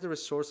always has the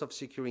resource of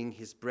securing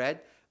his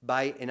bread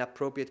by an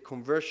appropriate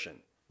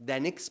conversion,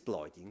 then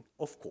exploiting,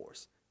 of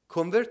course,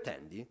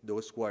 convertendi,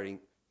 those who are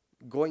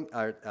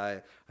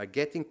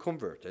getting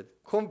converted,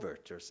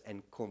 converters,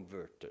 and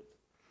converted.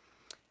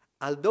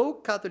 Although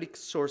Catholic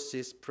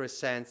sources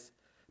present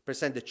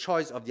the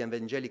choice of the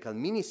evangelical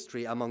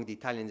ministry among the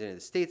Italian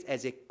United States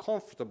as a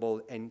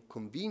comfortable and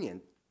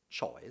convenient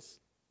choice,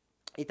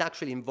 it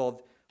actually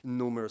involved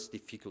numerous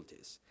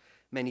difficulties.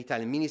 Many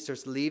Italian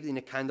ministers lived in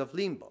a kind of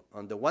limbo.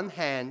 On the one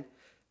hand,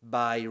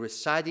 by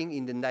residing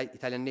in the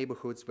Italian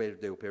neighborhoods where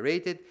they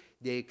operated,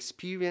 they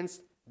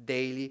experienced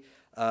daily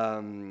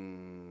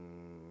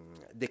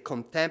the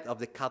contempt of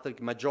the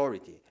Catholic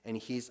majority and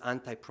his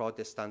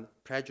anti-Protestant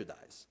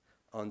prejudice.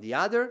 On the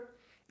other,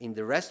 in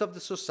the rest of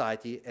the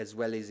society, as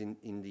well as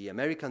in the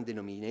American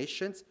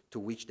denominations to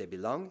which they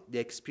belong, they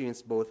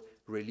experienced both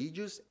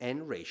religious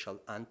and racial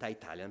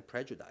anti-Italian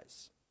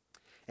prejudice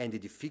and the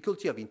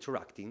difficulty of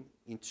integrating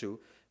into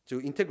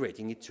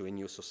a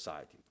new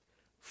society.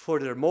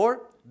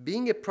 Furthermore,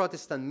 being a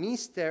Protestant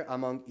minister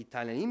among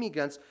Italian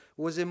immigrants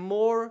was a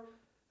more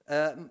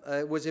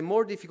was a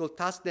more difficult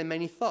task than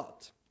many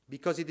thought,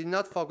 because it did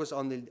not focus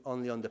only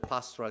on the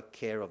pastoral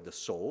care of the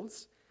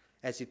souls,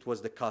 as it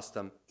was the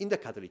custom in the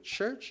Catholic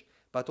Church,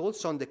 but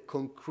also on the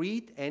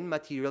concrete and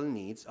material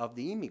needs of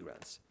the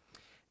immigrants.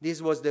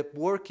 This was the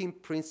working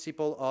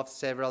principle of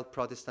several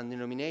Protestant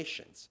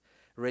denominations,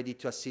 ready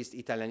to assist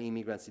Italian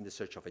immigrants in the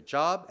search of a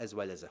job, as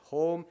well as a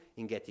home,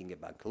 in getting a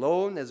bank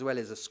loan, as well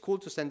as a school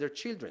to send their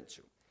children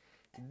to.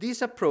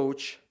 This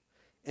approach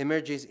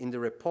emerges in the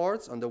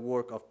reports on the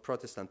work of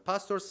Protestant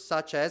pastors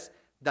such as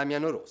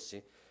Damiano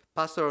Rossi,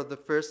 pastor of the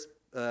First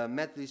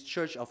Methodist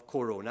Church of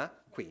Corona,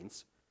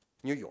 Queens,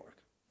 New York.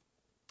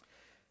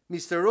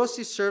 Mr.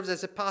 Rossi serves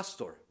as a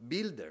pastor,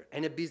 builder,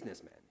 and a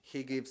businessman.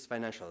 He gives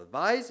financial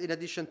advice in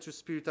addition to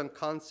spiritual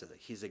counsel.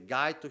 He's a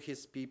guide to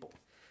his people.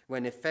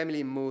 When a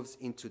family moves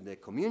into the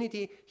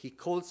community, he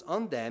calls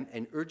on them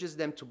and urges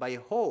them to buy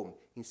a home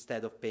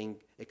instead of paying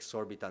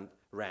exorbitant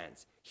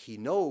rents. He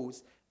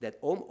knows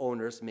that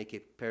homeowners make a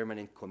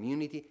permanent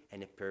community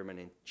and a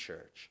permanent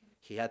church.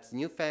 He helps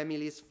new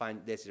families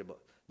find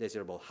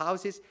desirable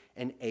houses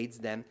and aids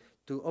them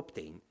to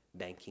obtain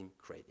banking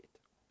credit.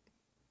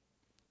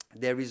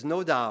 There is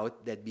no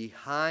doubt that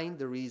behind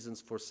the reasons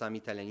for some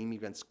Italian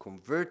immigrants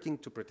converting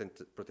to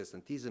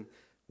Protestantism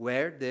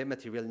were the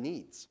material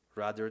needs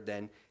rather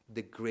than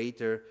great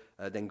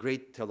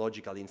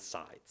theological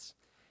insights.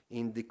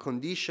 In the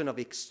condition of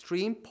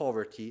extreme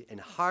poverty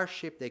and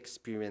hardship they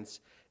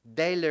experienced,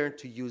 they learned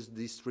to use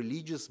this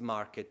religious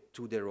market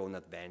to their own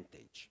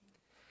advantage.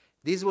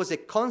 This was a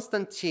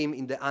constant theme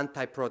in the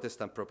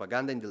anti-Protestant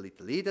propaganda in the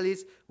Little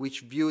Italies, which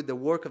viewed the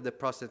work of the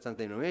Protestant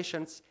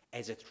denominations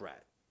as a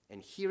threat.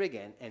 And here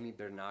again, Amy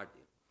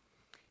Bernardi.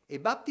 A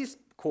Baptist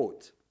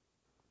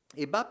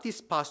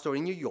pastor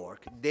in New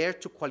York dared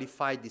to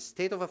qualify the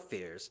state of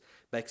affairs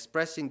by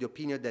expressing the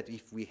opinion that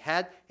if we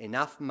had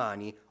enough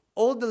money,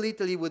 all the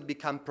Italy would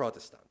become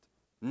Protestant.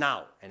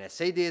 Now, and I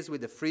say this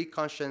with the free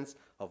conscience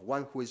of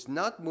one who is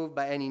not moved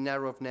by any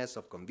narrowness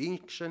of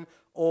conviction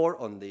or,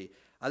 on the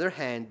other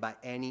hand, by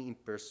any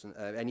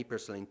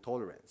personal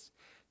intolerance.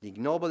 The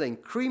ignoble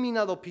and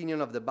criminal opinion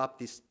of the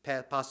Baptist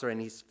pastor and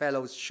his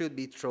fellows should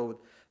be thrown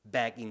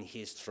back in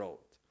his throat.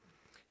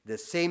 The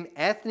same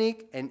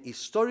ethnic and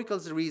historical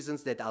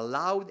reasons that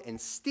allowed and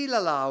still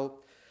allow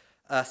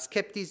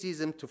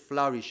skepticism to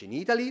flourish in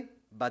Italy,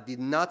 but did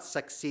not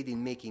succeed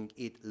in making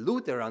it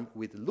Lutheran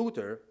with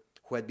Luther,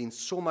 who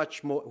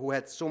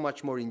had so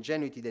much more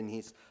ingenuity than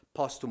his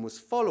posthumous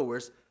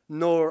followers,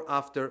 nor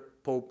after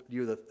Pope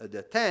Leo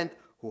X,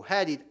 who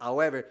had it,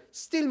 however,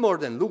 still more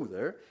than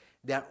Luther.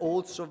 They are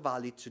also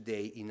valid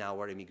today in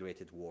our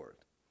immigrated world.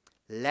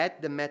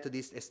 Let the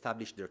Methodists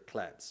establish their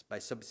clubs by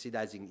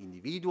subsidizing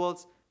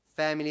individuals,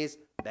 families,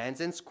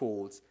 bands, and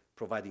schools,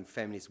 providing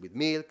families with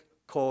milk,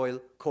 coal,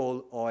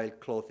 oil,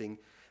 clothing,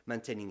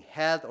 maintaining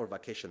health or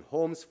vacation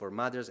homes for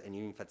mothers and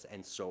infants,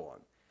 and so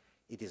on.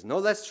 It is no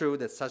less true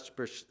that such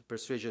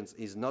persuasion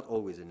is not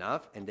always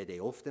enough, and that they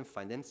often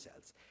find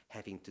themselves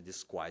having to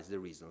disguise the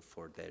reason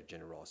for their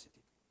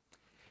generosity.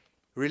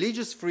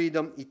 Religious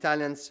freedom,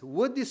 Italians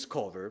would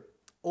discover,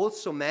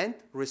 also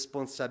meant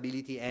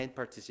responsibility and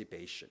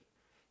participation.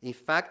 In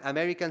fact,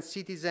 American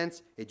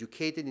citizens,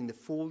 educated in the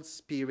full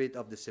spirit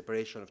of the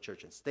separation of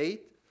church and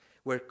state,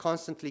 were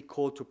constantly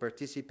called to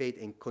participate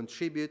and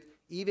contribute,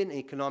 even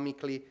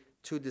economically,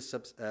 to the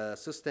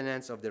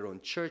sustenance of their own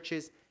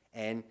churches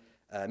and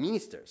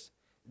ministers.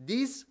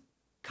 This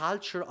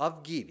culture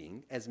of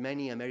giving, as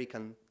many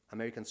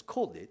Americans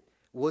called it,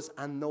 was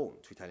unknown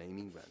to Italian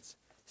immigrants.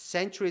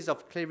 Centuries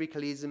of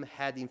clericalism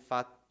had, in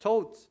fact,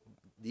 taught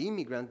the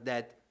immigrant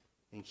that,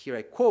 and here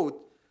I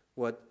quote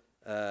what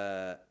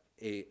an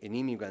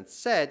immigrant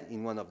said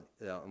in one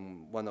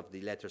of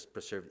the letters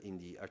preserved in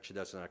the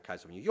Archdiocese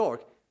Archives of New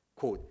York,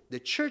 quote, "The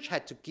church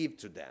had to give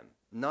to them,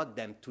 not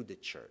them to the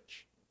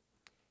church."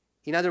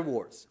 In other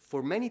words,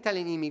 for many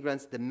Italian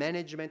immigrants, the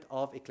management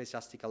of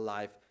ecclesiastical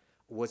life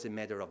was a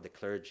matter of the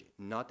clergy,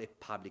 not a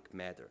public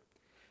matter.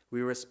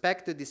 With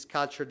respect to this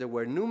culture, there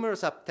were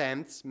numerous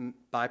attempts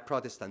by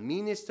Protestant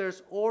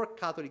ministers or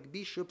Catholic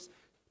bishops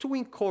to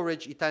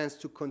encourage Italians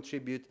to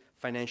contribute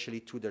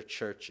financially to their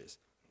churches.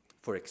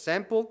 For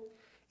example,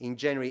 in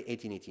January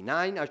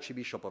 1889,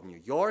 Archbishop of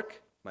New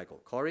York,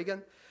 Michael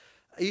Corrigan,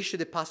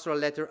 issued a pastoral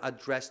letter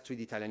addressed to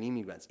the Italian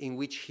immigrants, in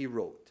which he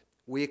wrote,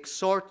 "We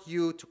exhort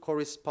you to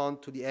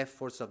correspond to the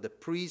efforts of the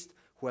priests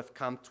who have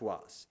come to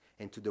us,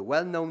 and to the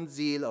well-known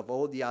zeal of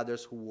all the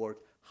others who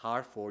work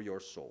hard for your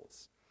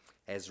souls.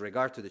 As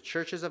regard to the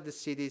churches of the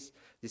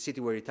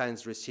city where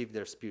Italians receive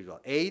their spiritual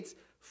aids,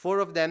 4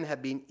 of them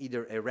have been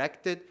either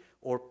erected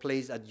or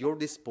placed at your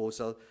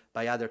disposal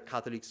by other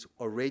Catholics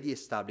already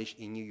established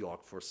in New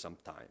York for some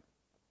time.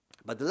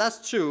 But the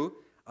last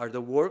 2 are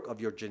the work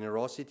of your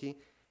generosity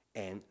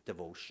and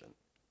devotion,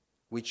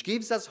 which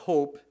gives us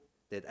hope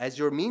that as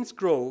your means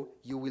grow,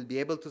 you will be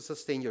able to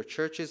sustain your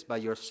churches by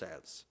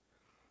yourselves.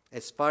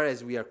 As far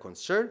as we are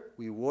concerned,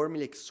 we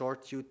warmly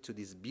exhort you to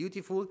this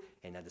beautiful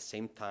and at the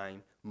same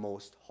time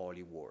most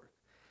holy work."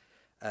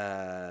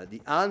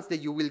 The alms that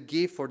you will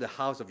give for the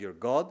house of your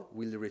God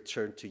will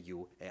return to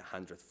you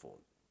 100-fold.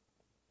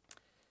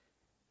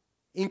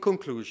 In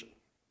conclusion,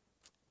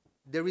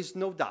 there is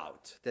no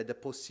doubt that the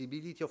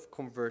possibility of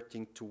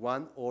converting to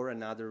one or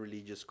another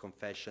religious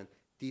confession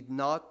did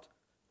not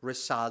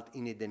result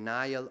in a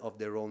denial of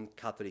their own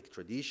Catholic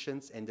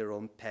traditions and their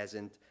own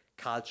peasant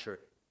culture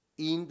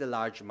in the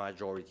large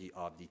majority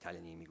of the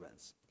Italian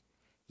immigrants.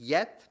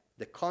 Yet,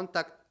 the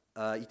contact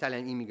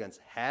Italian immigrants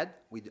had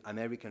with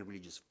American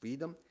religious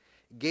freedom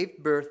gave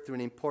birth to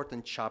an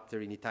important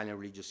chapter in Italian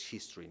religious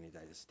history in the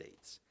United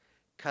States,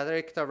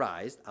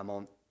 characterized,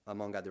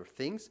 among other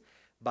things,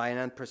 by an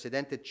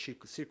unprecedented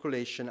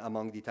circulation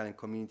among the Italian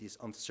communities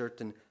of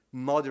certain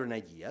modern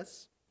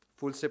ideas,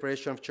 full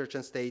separation of church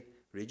and state,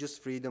 religious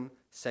freedom,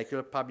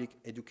 secular public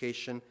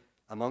education,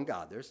 among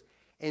others,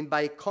 and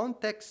by a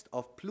context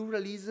of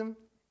pluralism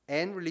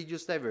and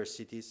religious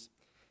diversities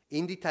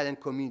in the Italian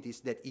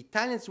communities that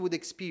Italians would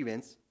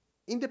experience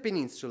in the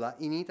peninsula,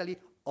 in Italy,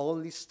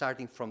 only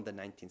starting from the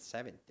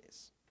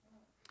 1970s.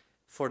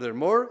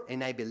 Furthermore,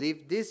 and I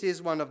believe this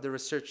is one of the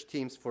research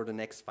themes for the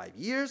next 5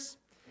 years,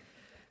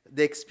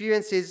 the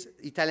experiences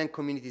Italian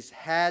communities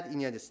had in the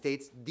United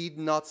States did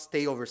not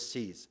stay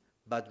overseas,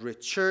 but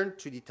returned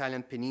to the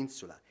Italian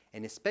peninsula,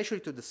 and especially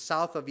to the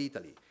south of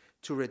Italy,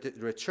 to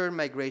return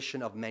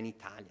migration of many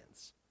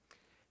Italians.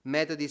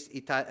 Methodist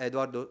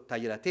Eduardo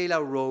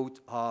Tagliatella wrote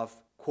of,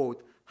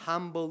 quote,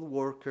 humble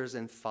workers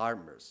and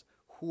farmers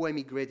who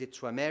emigrated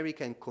to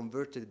America and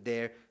converted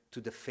there to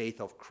the faith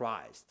of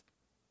Christ.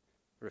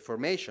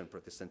 Reformation,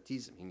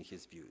 Protestantism in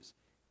his views.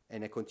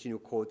 And I continue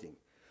quoting,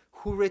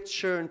 who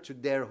returned to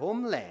their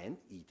homeland,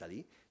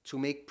 Italy, to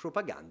make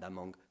propaganda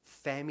among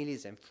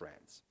families and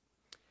friends.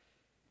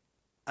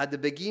 At the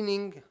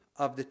beginning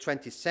of the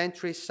 20th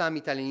century, some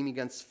Italian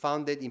immigrants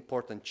founded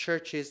important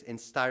churches and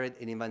started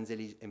an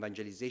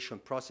evangelization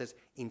process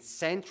in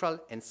central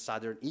and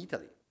southern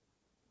Italy.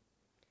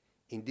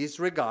 In this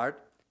regard,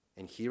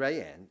 and here I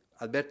am,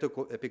 Alberto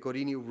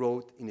Pecorini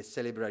wrote in a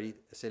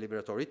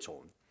celebratory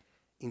tone,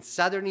 in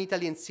southern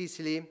Italy and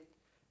Sicily,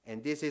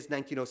 and this is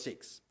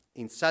 1906,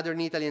 in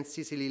southern Italy and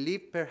Sicily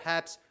live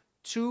perhaps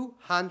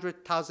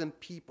 200,000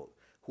 people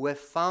who have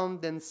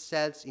found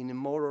themselves in a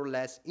more or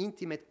less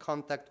intimate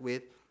contact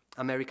with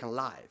American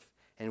life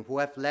and who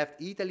have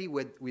left Italy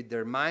with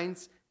their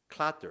minds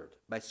cluttered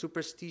by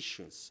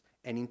superstitions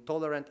and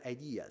intolerant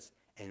ideas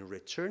and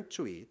returned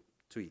to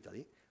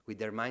Italy with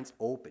their minds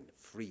open,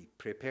 free,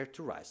 prepared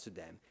to rise to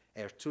them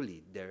or to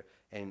lead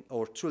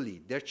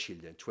their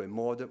children to a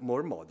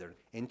more modern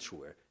and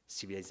truer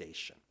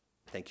civilization.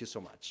 Thank you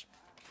so much.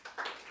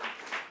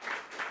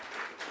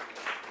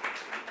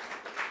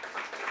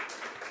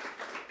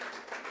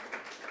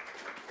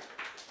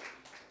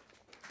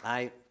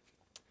 I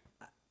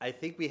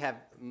think we have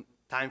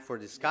time for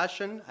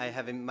discussion. I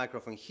have a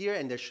microphone here,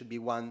 and there should be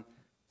one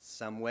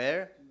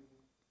somewhere.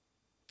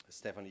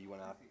 Stefano, you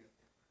want to?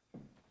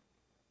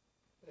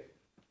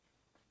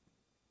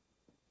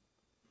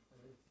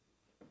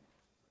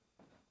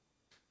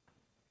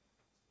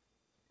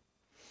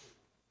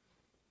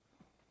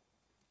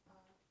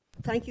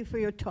 Thank you for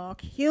your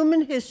talk.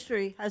 Human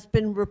history has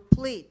been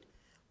replete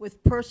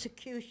with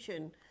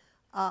persecution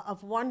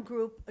of one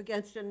group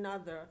against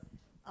another,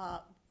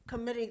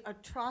 committing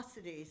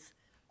atrocities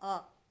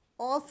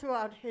all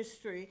throughout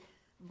history,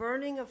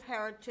 burning of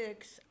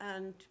heretics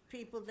and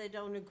people they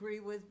don't agree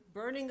with,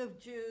 burning of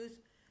Jews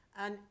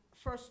and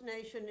First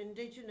Nation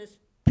indigenous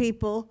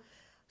people.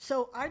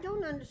 So I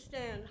don't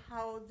understand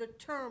how the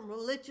term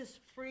religious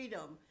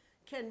freedom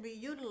can be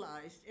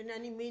utilized in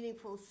any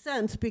meaningful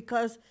sense,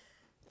 because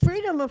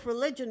freedom of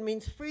religion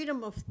means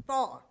freedom of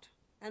thought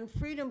and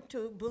freedom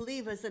to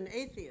believe as an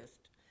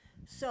atheist.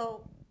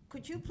 So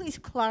could you please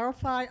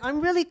clarify? I'm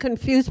really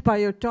confused by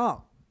your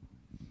talk.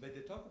 By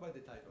the talk or by the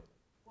title?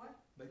 What?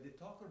 By the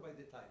talk or by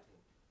the title?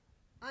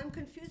 I'm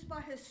confused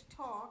by his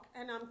talk,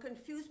 and I'm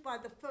confused by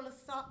the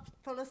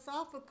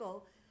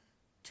philosophical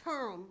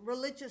term,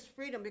 religious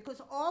freedom,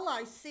 because all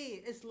I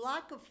see is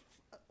lack of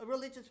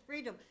religious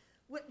freedom.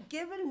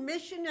 Given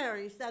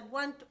missionaries that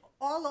went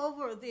all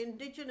over the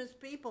indigenous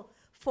people,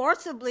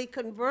 forcibly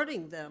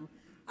converting them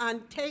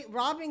and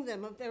robbing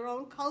them of their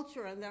own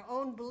culture and their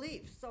own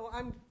beliefs. So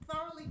I'm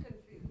thoroughly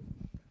confused.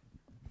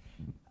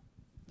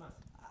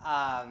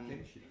 I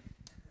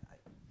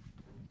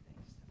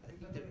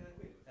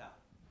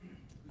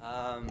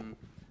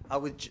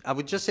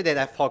would just say that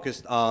I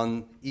focused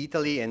on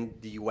Italy and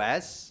the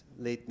U.S.,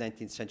 late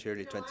 19th century,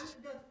 early 20th.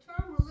 The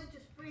term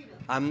religious freedom.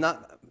 I'm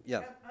not,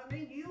 yeah. I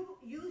mean, you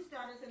used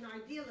that as an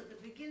ideal at the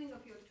beginning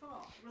of your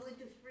talk,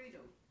 religious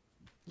freedom.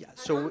 Yeah, And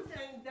so I'm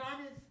saying that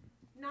is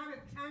not a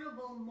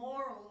tenable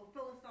moral or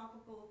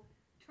philosophical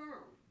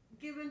term,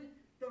 given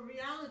the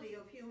reality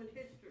of human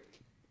history.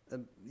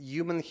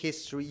 Human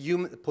history,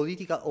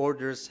 political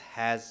orders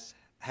have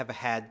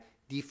had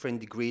different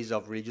degrees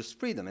of religious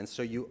freedom, and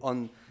so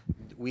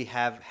we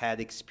have had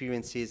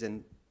experiences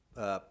and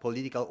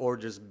political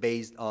orders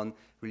based on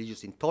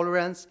religious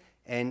intolerance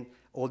and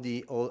all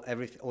the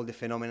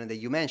phenomena that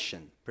you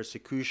mentioned,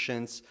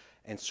 persecutions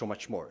and so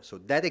much more. So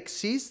that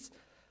exists,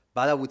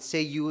 but I would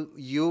say you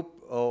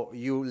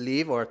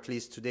live, or at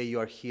least today you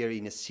are here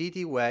in a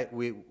city where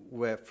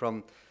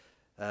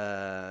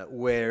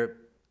where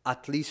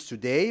at least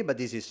today, but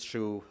this is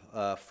true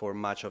for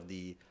much of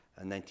the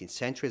 19th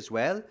century as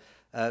well,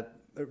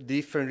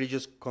 different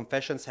religious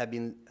confessions have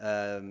been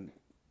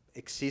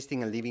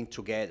existing and living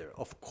together.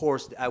 Of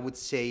course, I would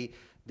say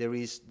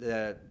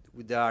there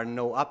are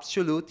no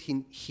absolute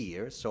in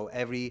here. So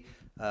every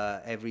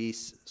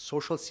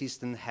social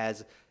system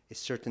has a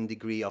certain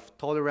degree of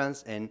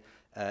tolerance and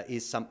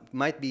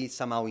might be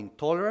somehow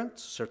intolerant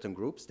to certain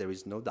groups. There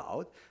is no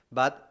doubt.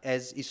 But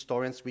as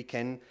historians, we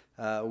can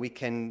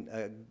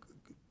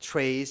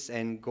trace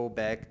and go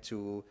back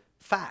to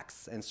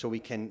facts, and so we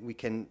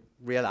can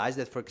realize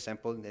that, for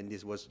example, and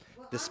this was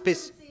the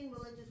space. I've never seen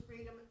religious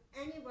freedom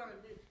anywhere in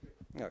history.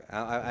 Okay,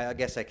 I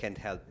guess I can't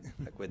help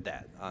with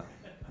that.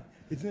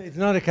 It's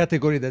not a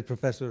category that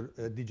Professor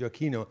Di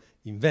Gioacchino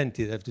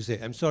invented, I have to say.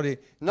 I'm sorry.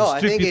 No, I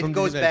think it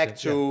goes back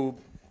to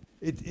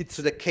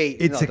the case.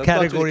 It's a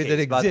category that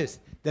exists.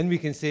 Then we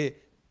can say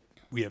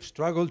we have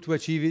struggled to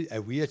achieve it,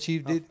 have we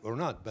achieved it or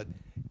not? But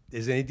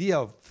there's an idea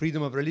of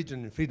freedom of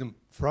religion and freedom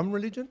from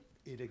religion.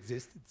 It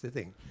exists. It's a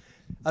thing.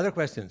 Other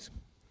questions?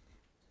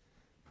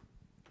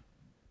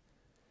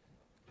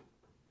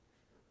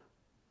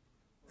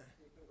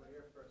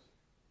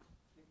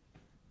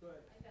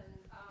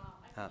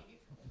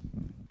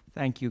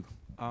 Thank you.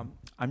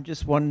 I'm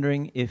just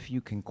wondering if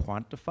you can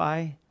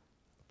quantify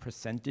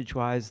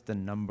percentage-wise the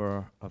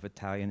number of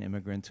Italian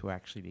immigrants who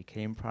actually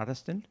became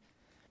Protestant,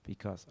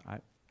 because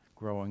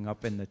growing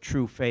up in the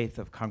true faith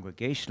of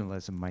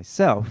Congregationalism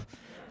myself,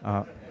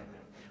 I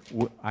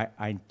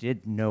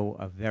did know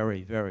a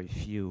very, very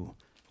few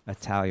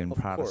Italian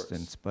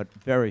Protestants, but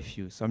very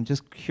few. So I'm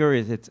just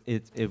curious.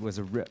 It was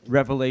a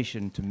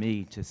revelation to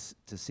me to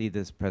see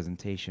this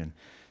presentation.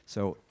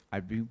 So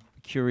I'd be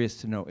curious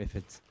to know if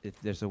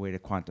there's a way to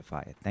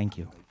quantify it. Thank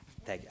you.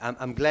 Thank you.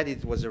 I'm glad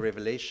it was a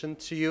revelation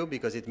to you,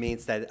 because it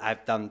means that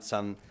I've done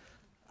some,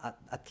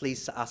 at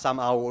least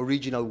somehow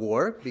original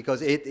work,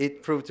 because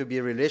it proved to be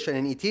a revelation,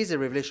 and it is a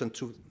revelation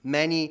to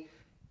many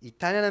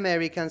Italian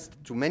Americans,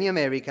 to many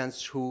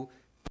Americans who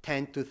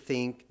tend to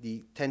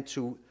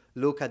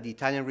look at the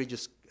Italian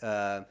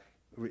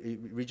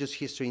religious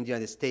history in the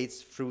United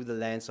States through the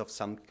lens of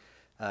some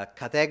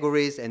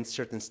categories and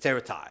certain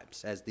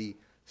stereotypes, as the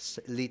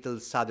little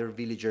southern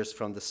villagers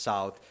from the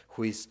south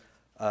who is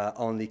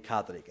only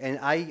Catholic. And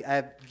I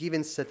have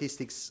given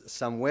statistics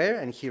somewhere,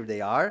 and here they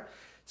are.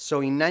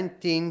 So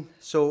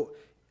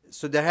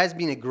so there has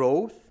been a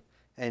growth,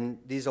 and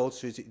this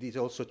is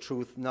also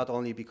true not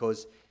only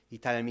because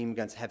Italian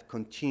immigrants have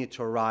continued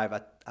to arrive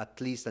at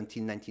least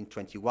until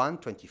 1921,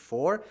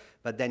 24,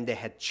 but then they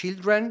had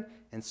children,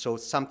 and so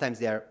sometimes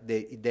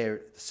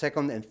their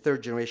second and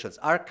third generations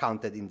are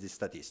counted in these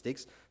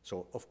statistics.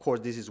 So of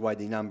course this is why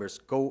the numbers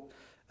go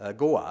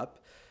up.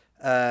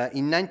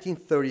 In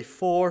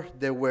 1934,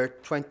 there were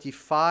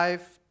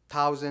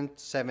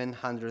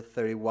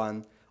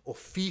 25,731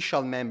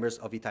 official members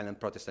of Italian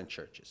Protestant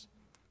churches.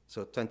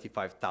 So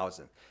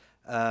 25,000.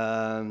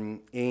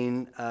 And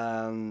in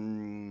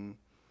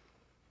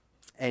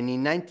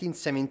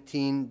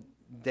 1917,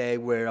 they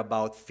were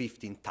about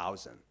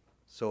 15,000.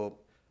 So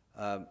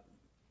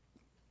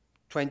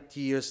 20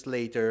 years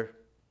later,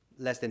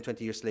 less than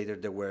 20 years later,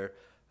 there were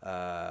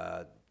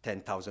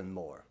 10,000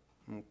 more.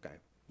 Okay,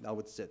 I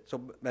would say.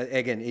 So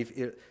again,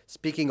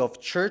 speaking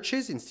of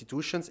churches,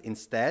 institutions,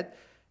 instead,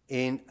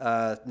 in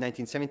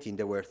 1917,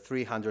 there were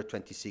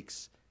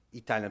 326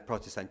 Italian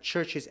Protestant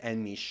churches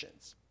and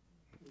missions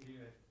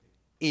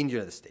in the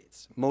United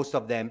States. Most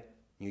of them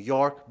New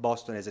York,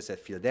 Boston, as I said,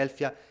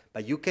 Philadelphia,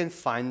 but you can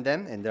find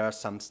them, and there are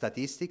some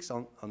statistics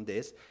on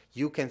this,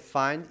 you can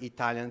find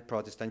Italian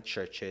Protestant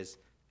churches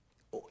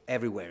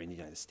everywhere in the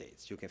United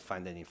States. You can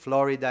find them in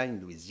Florida, in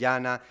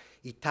Louisiana.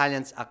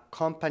 Italians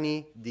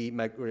accompany the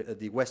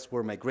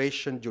westward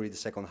migration during the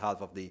second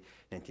half of the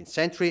 19th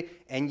century,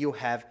 and you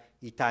have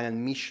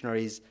Italian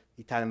missionaries,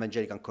 Italian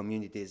evangelical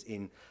communities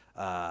in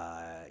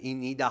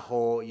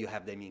Idaho, you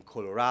have them in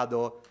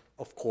Colorado,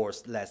 of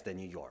course, less than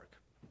New York.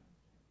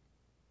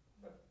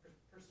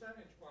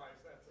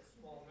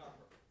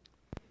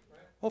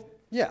 Oh,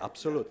 yeah,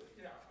 absolutely.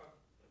 Yeah,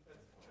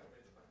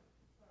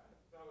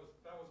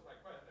 that was my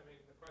question. I mean,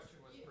 the question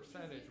was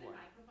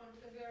percentage-wise.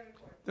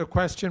 The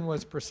question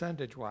was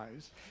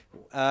percentage-wise.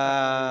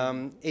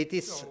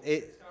 It's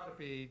got to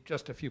be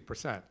just a few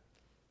percent.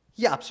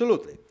 Yeah,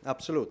 absolutely,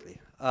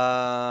 absolutely.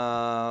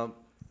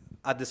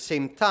 At the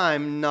same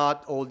time,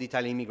 not all the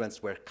Italian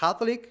immigrants were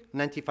Catholic.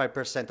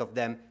 95% of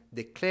them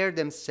declared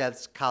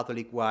themselves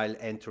Catholic while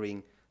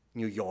entering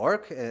New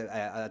York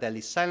at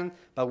Ellis Island,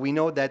 but we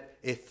know that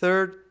a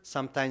third,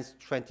 sometimes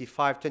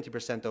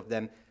 20% of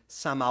them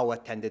somehow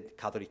attended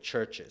Catholic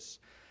churches.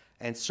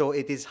 And so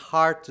it is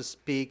hard to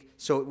speak.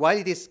 So while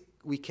it is,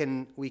 we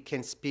can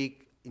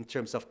speak in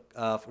terms of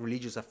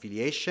religious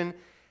affiliation,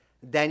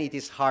 then it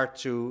is hard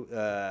to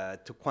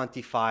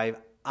quantify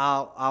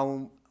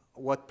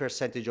what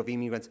percentage of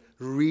immigrants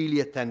really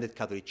attended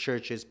Catholic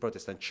churches,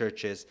 Protestant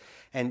churches.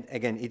 And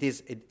again,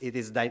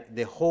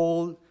 the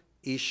whole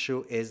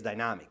issue is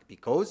dynamic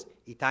because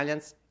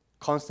Italians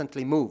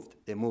constantly moved.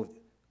 They moved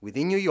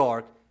within New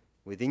York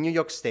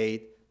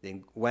State,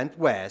 they went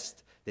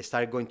west, they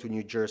started going to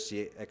New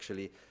Jersey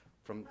actually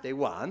from day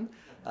one,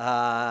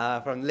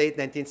 from late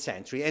 19th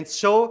century. And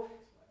so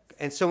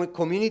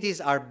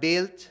communities are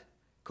built,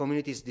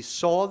 communities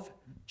dissolve,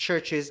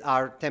 churches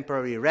are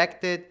temporarily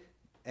erected,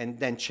 and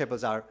then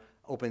chapels are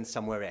opened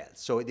somewhere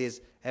else. So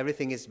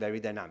everything is very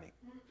dynamic.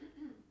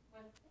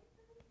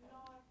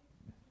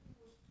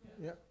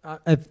 Yeah.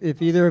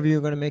 If either of you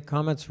are going to make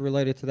comments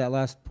related to that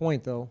last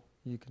point, though,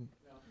 you can.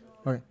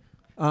 Okay.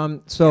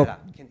 Can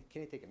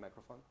you take a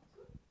microphone?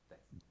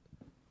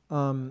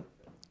 Thanks.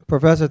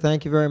 Professor,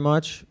 thank you very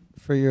much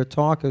for your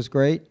talk. It was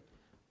great.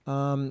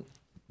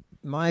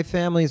 My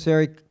family is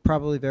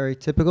probably very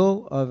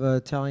typical of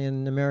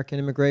Italian-American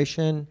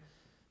immigration.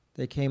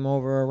 They came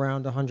over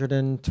around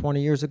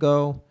 120 years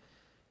ago,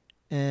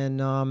 and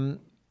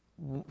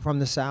from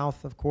the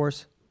South, of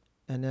course,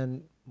 and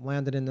then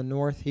landed in the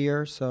North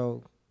here.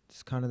 So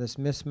it's kind of this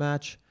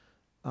mismatch.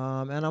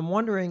 And I'm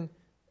wondering,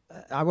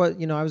 I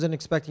wasn't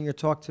expecting your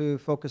talk to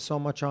focus so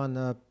much on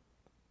the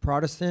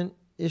Protestant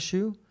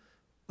issue.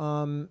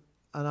 And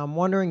I'm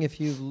wondering if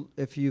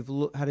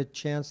you've had a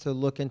chance to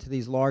look into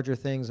these larger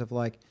things of,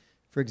 like,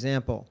 for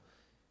example,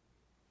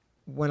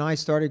 when I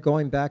started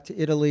going back to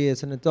Italy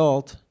as an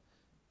adult,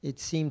 it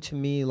seemed to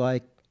me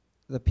like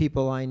the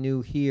people I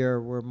knew here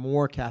were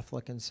more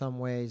Catholic in some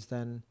ways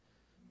than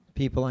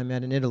people I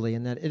met in Italy,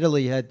 and that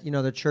Italy had,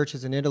 the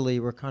churches in Italy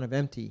were kind of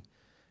empty.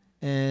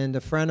 And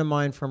a friend of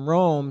mine from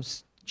Rome,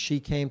 she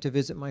came to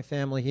visit my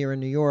family here in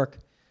New York,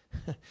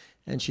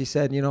 and she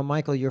said,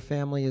 Michael, your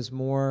family is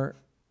more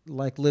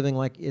like living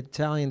like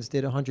Italians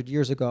did 100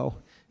 years ago.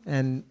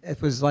 And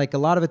it was like a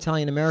lot of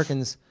Italian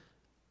Americans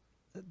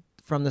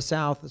from the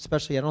South,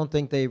 especially, I don't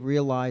think they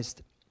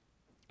realized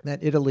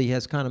that Italy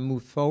has kind of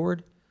moved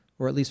forward,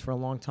 or at least for a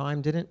long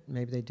time didn't.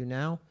 Maybe they do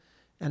now.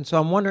 And so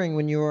I'm wondering,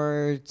 when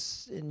you're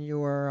in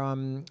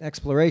your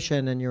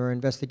exploration and your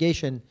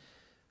investigation,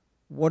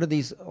 what are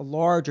these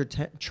larger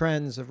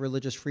trends of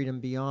religious freedom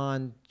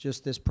beyond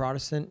just this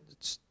Protestant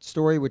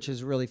story, which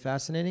is really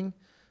fascinating,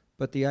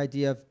 but the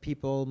idea of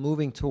people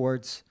moving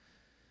towards,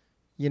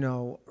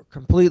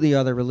 completely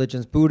other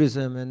religions,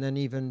 Buddhism, and then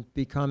even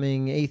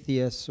becoming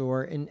atheists,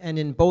 and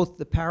in both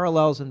the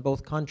parallels in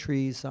both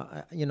countries.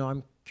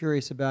 I'm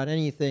curious about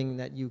anything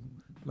that you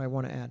might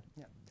want to add.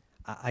 Yeah.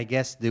 I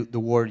guess the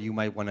word you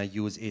might want to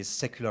use is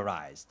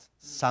secularized.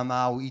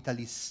 Somehow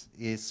Italy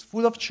is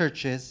full of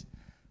churches,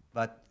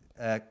 but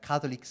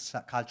Catholic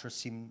culture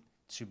seems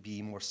to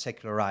be more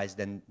secularized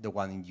than the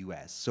one in the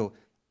US. So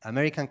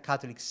American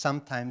Catholics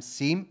sometimes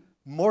seem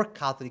more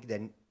Catholic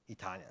than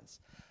Italians.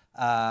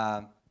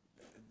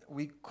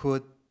 We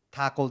could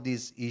tackle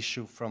this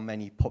issue from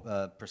many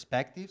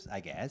perspectives,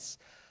 I guess,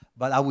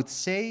 but I would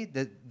say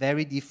the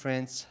very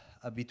difference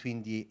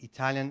between the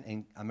Italian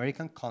and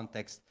American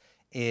context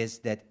is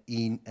that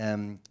in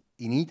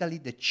Italy,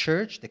 the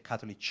church, the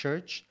Catholic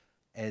Church,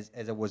 as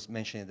I was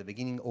mentioning at the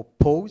beginning,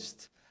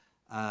 opposed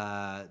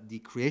the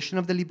creation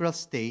of the liberal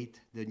state,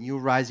 the new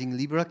rising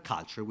liberal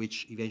culture,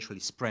 which eventually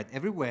spread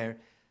everywhere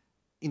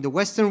in the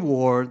Western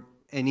world,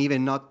 and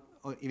even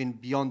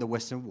beyond the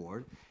Western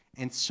world.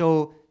 And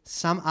so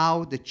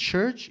somehow the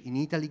church in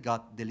Italy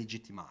got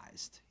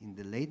delegitimized in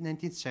the late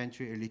 19th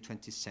century, early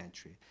 20th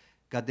century.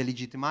 Got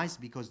delegitimized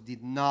because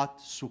did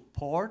not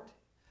support,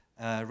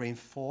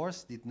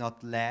 reinforce, did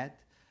not lead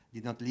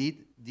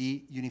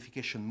the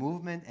unification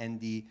movement and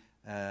the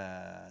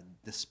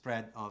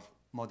spread of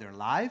modern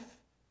life,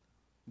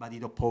 but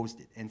it opposed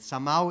it. And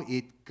somehow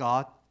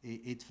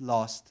it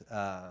lost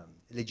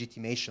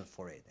legitimation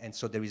for it. And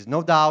so there is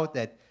no doubt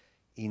that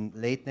in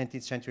late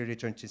 19th century, early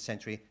 20th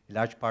century, a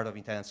large part of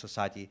Italian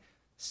society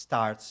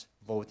starts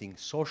voting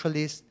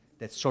socialist,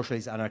 that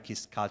socialist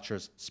anarchist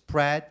cultures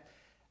spread.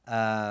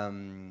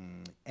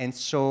 And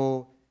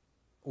so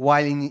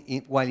while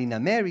in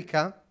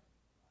America,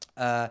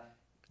 the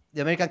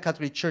American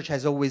Catholic Church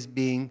has always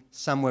been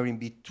somewhere in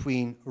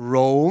between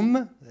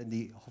Rome,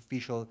 the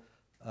official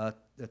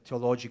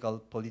theological,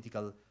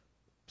 political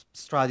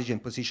strategy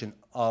and position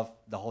of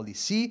the Holy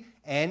See,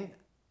 and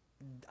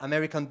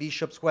American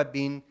bishops who have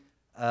been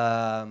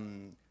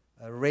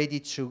ready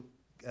to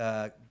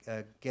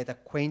get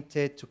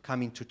acquainted, to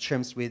come into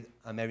terms with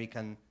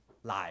American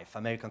life,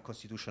 American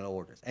constitutional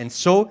orders. And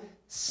so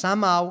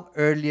somehow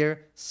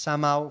earlier,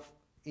 somehow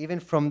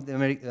even from the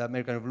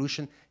American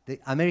Revolution, the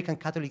American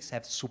Catholics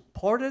have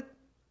supported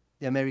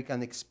the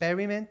American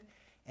experiment,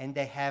 and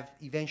they have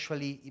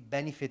eventually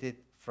benefited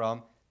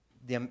from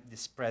the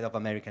spread of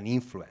American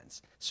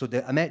influence. So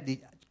the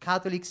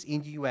Catholics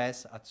in the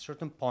US at a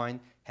certain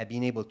point have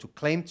been able to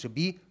claim to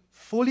be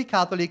fully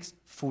Catholics,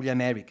 fully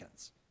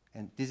Americans.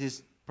 And this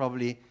is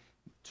probably,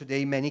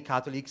 today many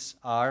Catholics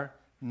are,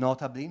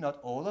 notably, not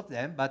all of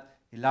them, but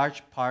a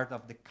large part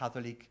of the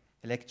Catholic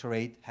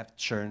electorate have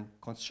turned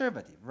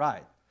conservative,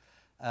 right?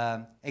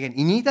 Again,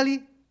 in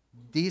Italy,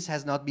 this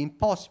has not been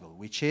possible,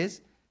 which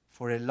is,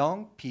 for a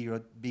long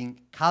period,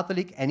 being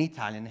Catholic and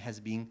Italian has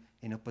been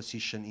in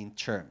opposition in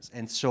terms.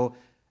 And so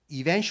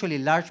eventually a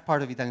large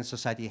part of Italian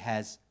society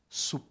has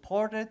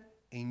supported,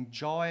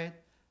 enjoyed,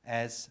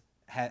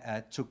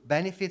 took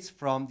benefits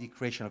from the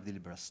creation of the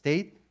liberal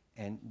state,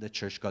 and the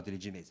church got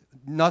delegitimated.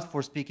 Not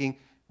for speaking,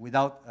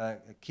 without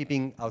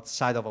keeping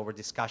outside of our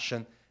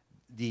discussion,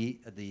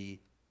 the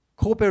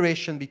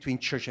cooperation between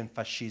church and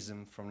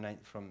fascism from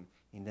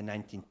in the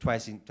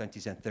 1920s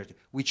and 30s,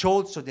 which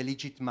also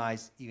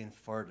delegitimized even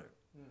further.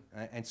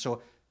 And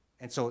so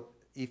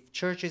if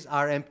churches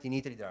are empty in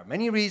Italy, there are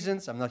many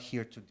reasons. I'm not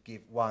here to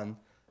give one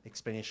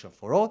explanation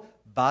for all,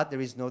 but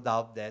there is no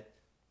doubt that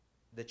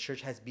the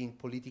church has been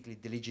politically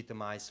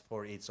delegitimized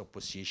for its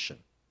opposition.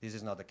 This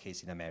is not the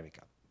case in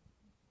America.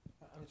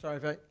 I'm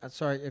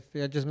sorry if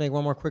I just make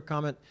one more quick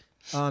comment.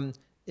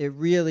 It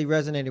really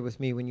resonated with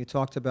me when you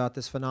talked about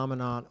this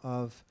phenomenon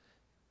of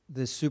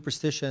the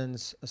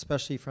superstitions,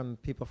 especially from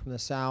people from the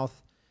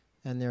South,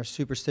 and their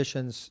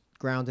superstitions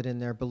grounded in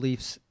their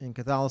beliefs in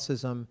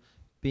Catholicism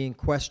being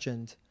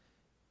questioned.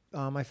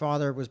 My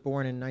father was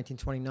born in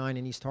 1929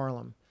 in East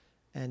Harlem,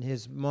 and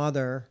his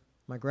mother,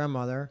 my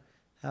grandmother,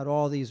 had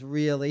all these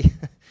really,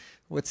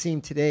 what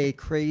seem today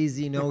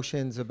crazy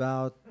notions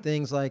about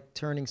things like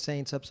turning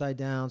saints upside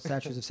down,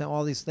 statues of saints,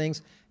 all these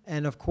things.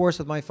 And of course,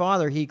 with my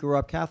father, he grew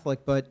up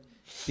Catholic, but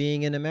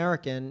being an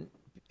American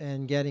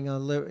and getting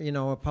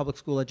a public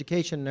school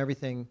education and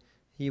everything,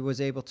 he was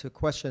able to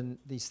question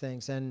these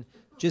things. And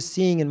just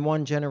seeing in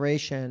one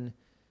generation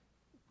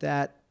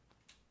that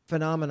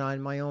phenomena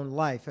in my own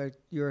life,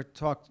 your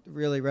talk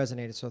really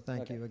resonated. So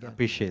thank you again.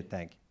 Appreciate it.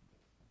 Thank you.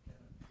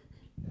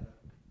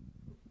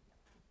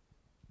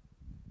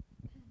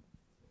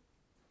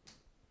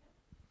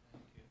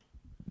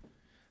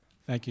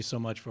 Thank you so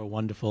much for a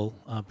wonderful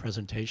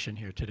presentation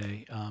here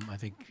today. I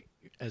think,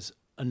 as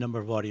a number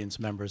of audience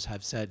members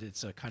have said,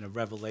 it's a kind of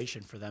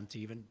revelation for them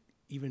to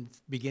even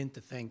begin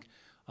to think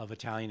of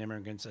Italian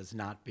immigrants as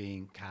not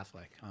being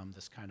Catholic,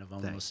 this kind of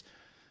almost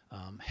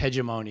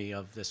hegemony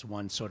of this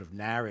one sort of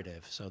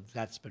narrative. So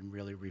that's been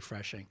really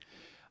refreshing.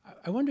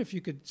 I wonder if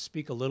you could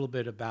speak a little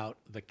bit about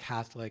the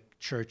Catholic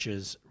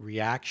Church's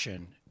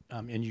reaction,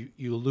 and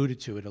you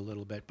alluded to it a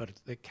little bit, but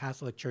the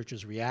Catholic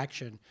Church's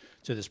reaction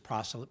to this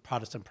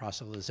Protestant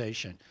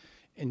proselytization.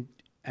 And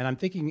I'm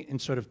thinking in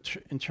sort of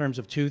in terms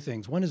of two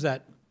things. One is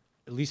that,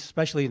 at least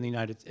especially in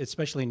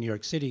especially in New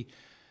York City,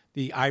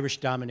 the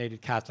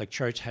Irish-dominated Catholic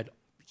Church had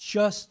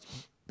just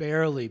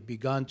barely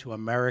begun to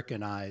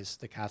Americanize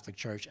the Catholic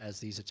Church as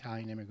these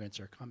Italian immigrants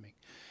are coming,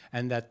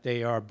 and that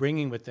they are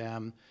bringing with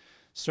them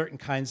certain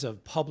kinds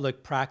of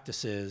public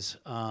practices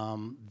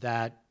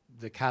that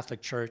the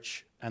Catholic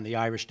Church and the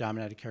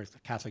Irish-dominated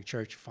Catholic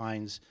Church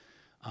finds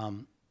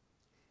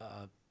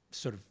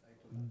sort of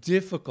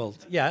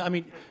difficult. Yeah, I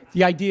mean,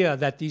 the idea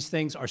that these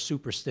things are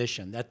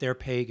superstition, that they're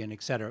pagan,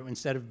 et cetera,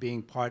 instead of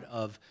being part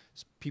of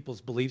people's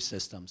belief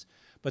systems,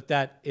 but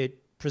that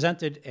it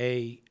presented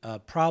a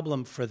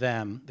problem for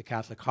them, the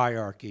Catholic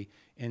hierarchy,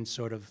 in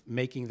sort of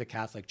making the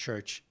Catholic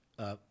Church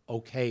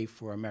okay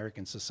for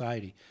American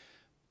society.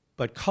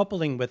 But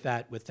coupling with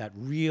that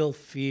real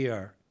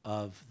fear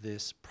of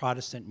this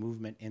Protestant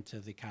movement into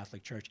the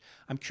Catholic Church,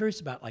 I'm curious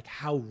about like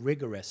how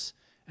rigorous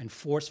and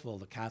forceful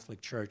the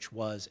Catholic Church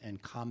was in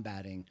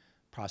combating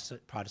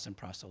Protestant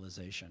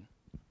proselytization.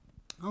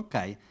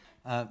 Okay,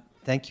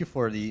 thank you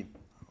for the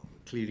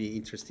clearly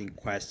interesting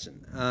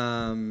question.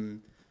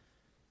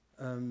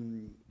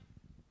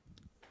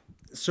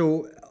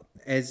 So,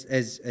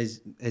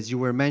 as you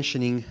were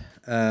mentioning,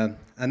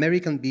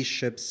 American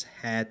bishops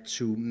had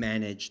to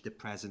manage the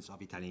presence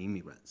of Italian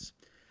immigrants.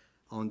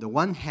 On the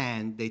one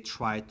hand, they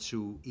tried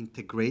to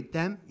integrate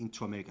them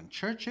into American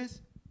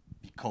churches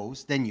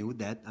because they knew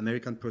that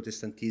American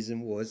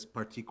Protestantism was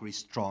particularly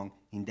strong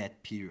in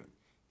that period.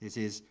 This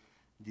is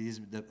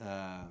the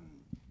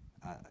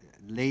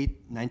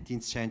late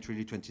 19th century,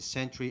 early 20th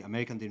century.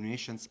 American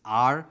denominations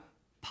are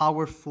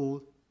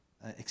powerful,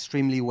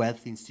 extremely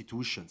wealthy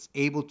institutions,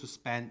 able to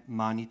spend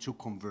money to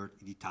convert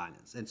the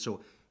Italians. And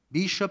so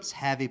bishops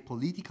have a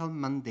political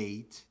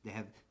mandate. They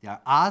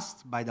are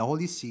asked by the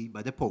Holy See,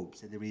 by the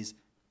popes, and there is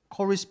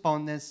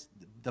correspondence.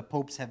 The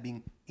popes have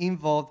been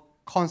involved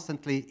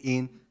constantly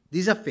in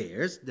these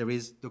affairs. There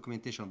is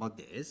documentation about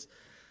this.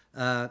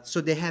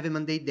 So they have a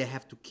mandate. They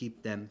have to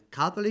keep them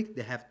Catholic.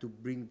 They have to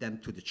bring them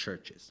to the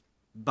churches.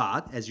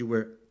 But, as you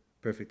were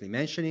perfectly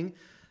mentioning,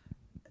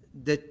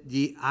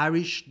 the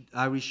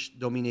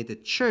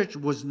Irish-dominated church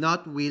was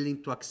not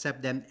willing to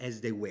accept them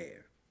as they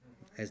were,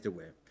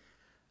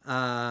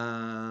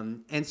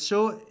 and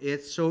so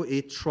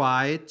it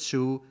tried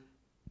to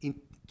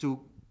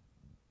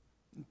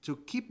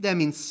keep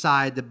them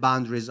inside the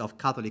boundaries of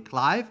Catholic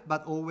life,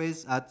 but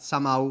always at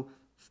somehow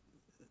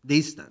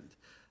distant.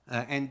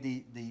 And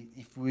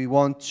if we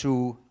want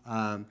to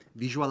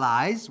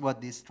visualize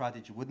what this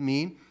strategy would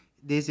mean,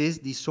 this is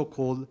the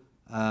so-called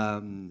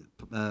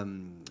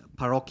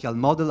parochial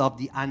model of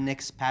the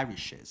annexed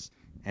parishes.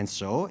 And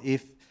so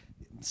if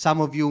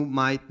Some of you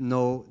might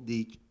know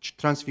the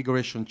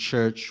Transfiguration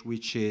Church,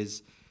 which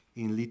is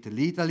in Little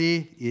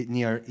Italy,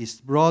 near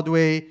East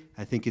Broadway.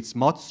 I think it's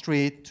Mott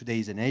Street. Today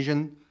is an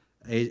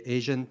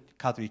Asian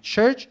Catholic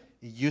church.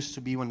 It used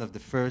to be one of the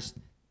first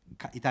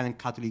Italian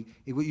Catholic,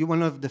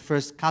 one of the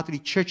first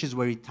Catholic churches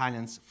where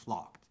Italians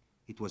flocked.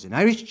 It was an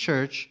Irish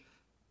church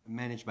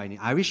managed by an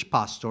Irish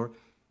pastor.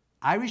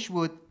 Irish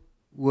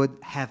would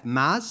have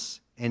mass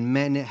and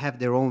men have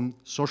their own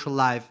social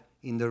life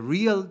in the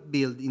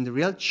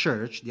real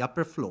church, the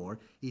upper floor.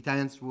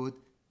 Italians would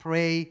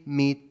pray,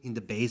 meet in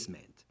the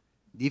basement.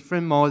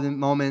 Different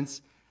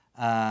moments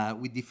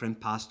with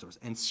different pastors.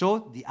 And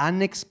so the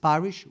annex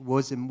parish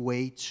was a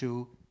way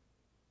to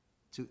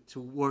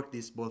work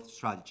this both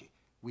strategy.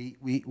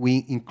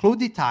 We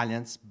include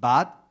Italians,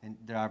 but, and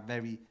there are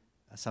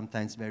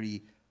sometimes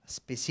very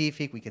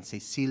specific, we can say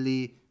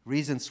silly,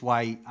 reasons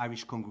why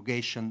Irish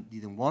congregation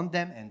didn't want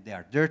them, and they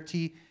are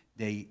dirty,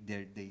 they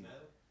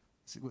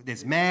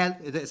smell.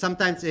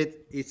 Sometimes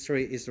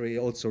history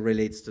also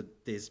relates to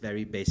these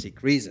very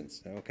basic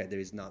reasons. Okay, there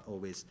is not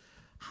always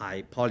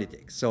high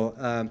politics. So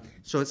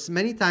it's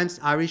many times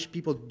Irish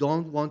people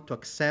don't want to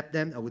accept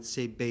them, I would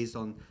say, based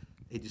on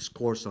a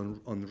discourse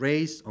on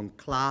race, on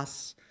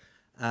class,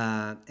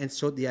 and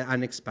so the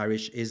annex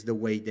parish is the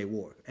way they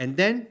work. And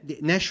then the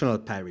national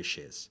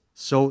parishes.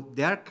 So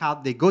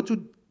they go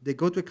to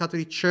a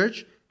Catholic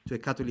church, to a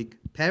Catholic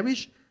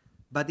parish,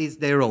 but it's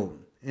their own.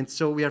 And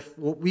so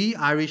we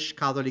Irish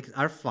Catholics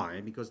are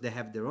fine because they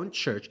have their own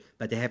church,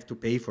 but they have to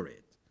pay for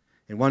it.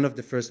 And one of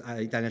the first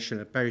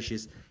international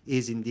parishes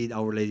is indeed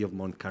Our Lady of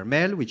Mont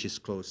Carmel, which is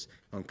close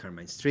on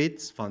Carmine Street,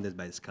 founded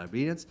by the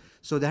Scalabrians.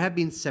 So there have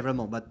been several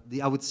more, but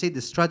I would say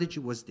the strategy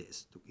was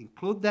this: to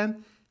include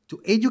them, to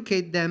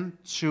educate them,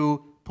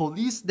 to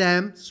police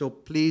them. So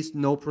please,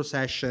 no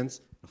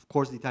processions. Of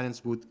course, the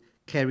Italians would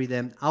carry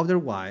them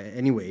otherwise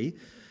anyway.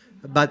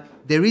 But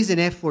there is an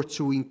effort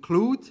to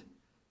include,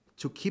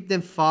 to keep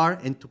them far,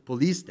 and to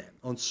police them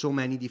on so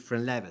many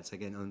different levels.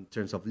 Again, in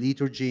terms of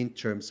liturgy, in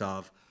terms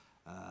of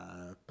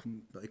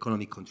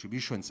economic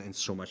contributions, and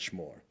so much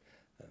more.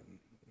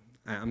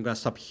 I'm going to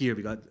stop here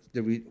because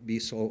there will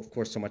be, of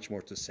course, so much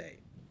more to say.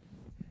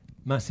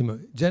 Massimo,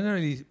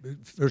 generally,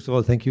 first of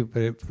all, thank you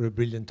for a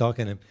brilliant talk,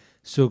 and I'm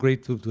so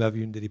grateful to have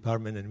you in the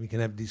department, and we can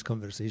have these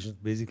conversations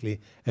basically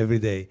every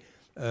day.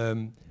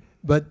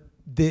 But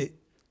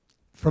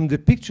from the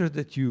picture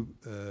that you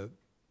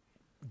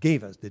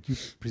gave us, that you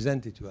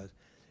presented to us,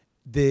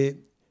 the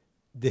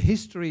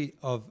history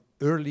of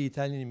early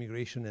Italian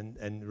immigration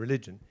and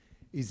religion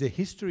is a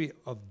history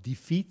of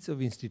defeats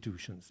of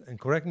institutions. And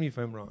correct me if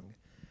I'm wrong,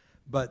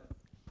 but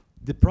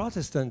the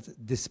Protestants,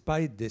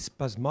 despite the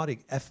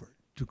spasmodic effort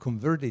to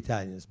convert the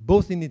Italians,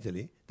 both in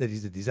Italy, that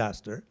is a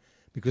disaster,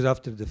 because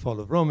after the fall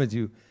of Rome, as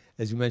you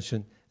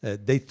mentioned,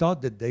 they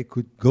thought that they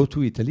could go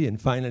to Italy, and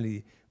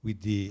finally,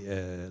 with the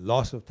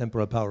loss of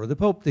temporal power of the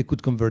Pope, they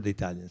could convert the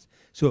Italians.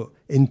 So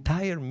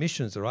entire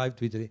missions arrived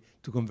to Italy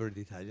to convert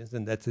the Italians,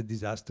 and that's a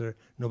disaster.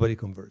 Nobody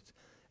converts.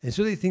 And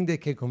so they think they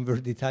can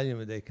convert the Italian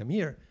when they come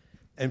here.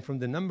 And from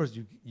the numbers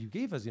you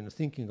gave us,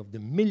 thinking of the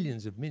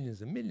millions of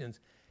millions and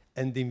millions,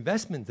 and the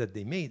investment that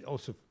they made,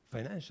 also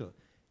financial,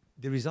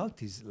 the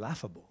result is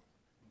laughable.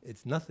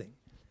 It's nothing.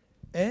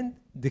 And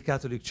the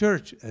Catholic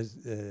Church, as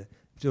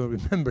Joe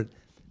remembered,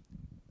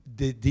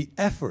 the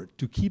effort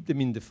to keep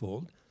them in the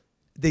fold,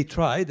 they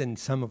tried, and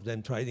some of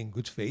them tried in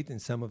good faith,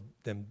 and some of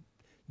them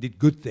did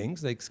good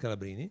things, like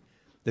Scalabrini,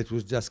 that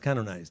was just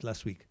canonized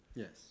last week.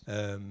 Yes.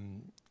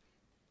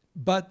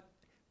 But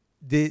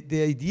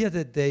the idea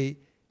that the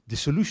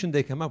solution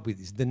they come up with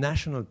is the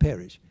national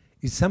parish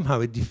is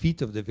somehow a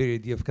defeat of the very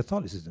idea of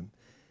Catholicism.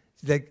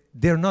 It's like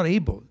they're not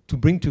able to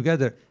bring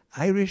together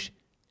Irish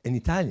and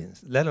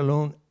Italians, let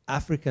alone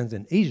Africans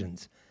and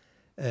Asians.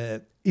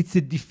 It's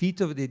a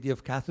defeat of the idea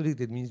of Catholic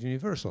that means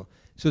universal.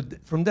 So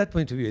from that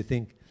point of view, I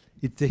think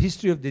it's the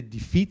history of the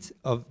defeat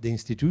of the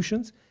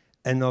institutions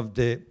and of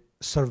the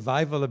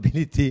survival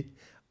ability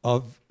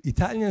of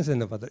Italians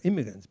and of other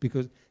immigrants,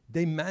 because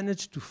they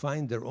managed to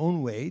find their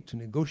own way, to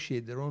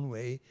negotiate their own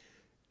way,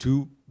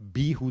 to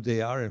be who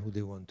they are and who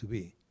they want to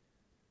be.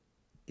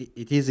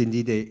 It is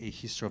indeed a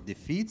history of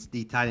defeats.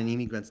 The Italian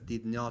immigrants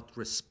did not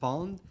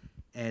respond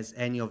as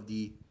any of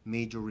the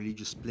major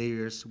religious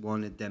players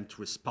wanted them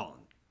to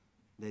respond.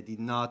 They did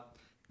not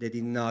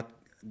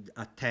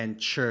attend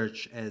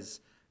church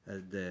as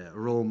the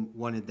Rome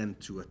wanted them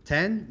to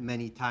attend.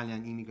 Many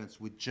Italian immigrants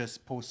would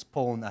just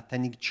postpone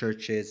attending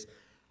churches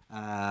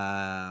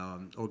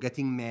or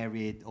getting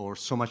married or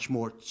so much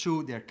more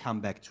to their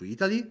comeback to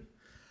Italy.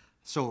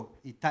 So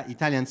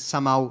Italians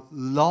somehow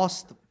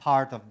lost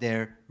part of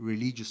their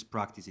religious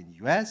practice in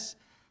the US.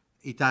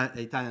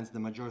 Italians, the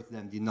majority of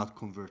them, did not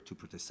convert to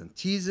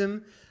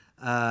Protestantism.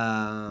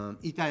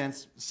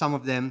 Italians, some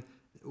of them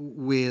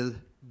will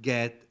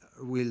get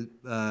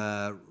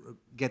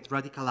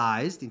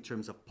radicalized in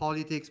terms of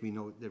politics. We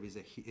know there is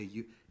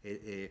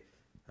a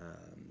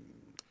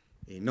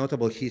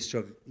notable history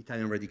of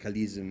Italian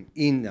radicalism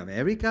in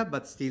America,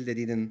 but still they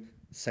didn't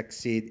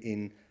succeed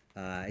in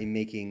in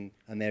making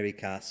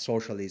America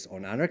socialist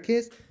or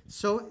anarchist.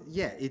 So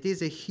yeah, it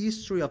is a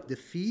history of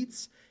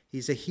defeats.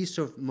 It's a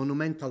history of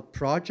monumental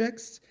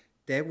projects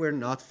that were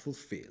not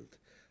fulfilled.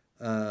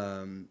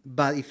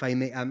 But if I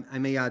may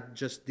add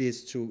just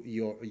this to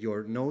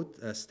your note,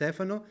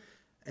 Stefano,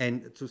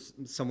 and to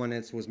someone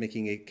else who was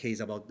making a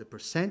case about the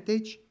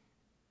percentage.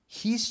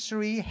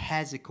 History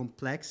has a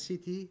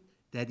complexity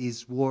that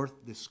is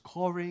worth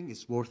discovering,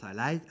 is worth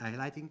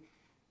highlighting,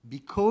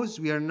 because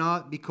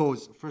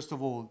first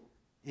of all,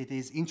 it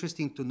is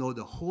interesting to know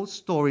the whole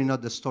story,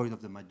 not the story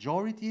of the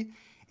majority,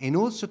 and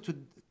also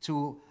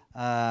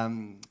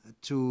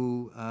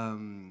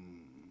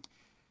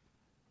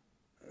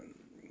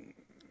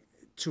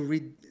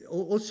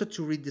also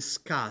to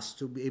rediscuss,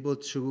 to be able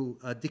to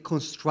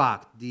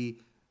deconstruct the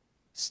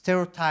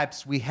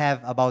stereotypes we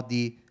have about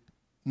the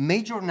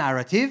major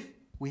narrative.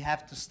 We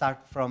have to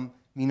start from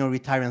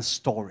minoritarian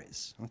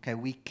stories. Okay,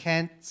 we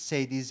can't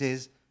say this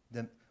is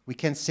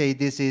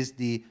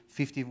the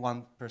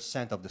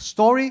 51% of the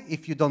story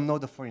if you don't know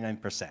the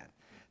 49%.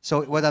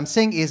 So what I'm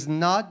saying is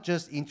not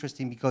just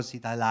interesting because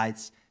it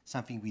highlights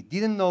something we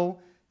didn't know,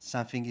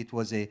 something it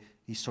was a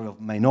history of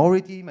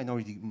minoritarian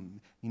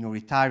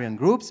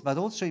groups, but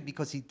also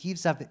because it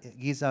gives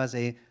us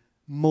a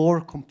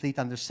more complete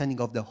understanding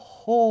of the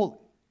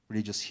whole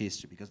religious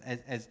history. Because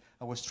as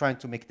I was trying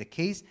to make the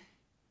case,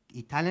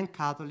 Italian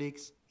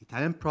Catholics,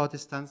 Italian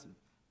Protestants,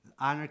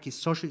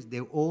 anarchists, socialists, they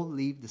all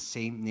live the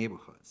same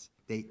neighborhoods.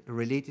 They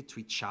related to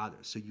each other.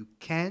 So you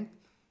can't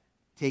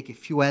take a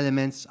few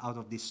elements out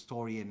of this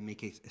story and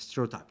make a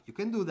stereotype. You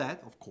can do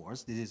that, of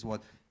course. This is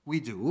what we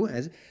do,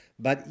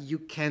 but you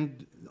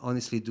can't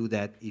honestly do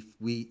that if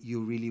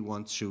you really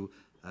want to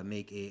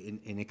make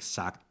an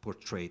exact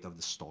portrait of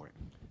the story.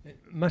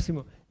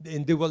 Massimo,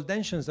 and the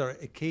Waldensians are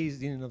a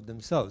case in and of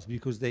themselves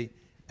because they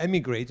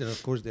emigrate, and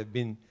of course they've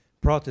been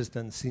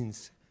Protestant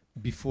since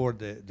before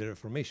the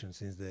Reformation,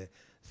 since the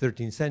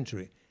 13th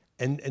century.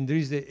 And there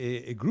is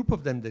a group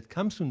of them that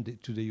comes to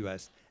the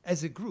US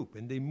as a group,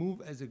 and they move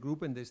as a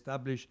group and they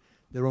establish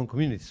their own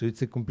community. So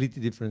it's a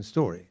completely different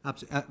story.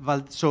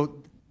 Absolutely.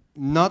 So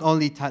not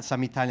only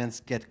some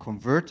Italians get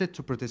converted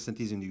to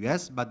Protestantism in the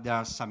US, but there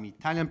are some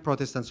Italian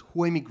Protestants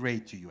who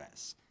emigrate to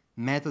US.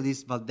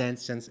 Methodists,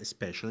 Waldensians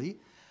especially.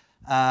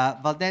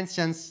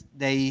 Waldensians,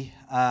 they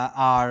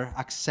are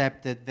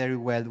accepted very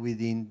well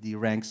within the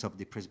ranks of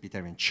the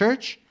Presbyterian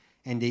Church,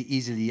 and they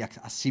easily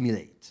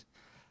assimilate.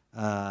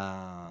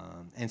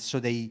 And so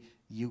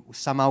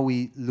somehow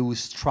we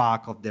lose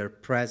track of their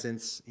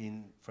presence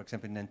in, for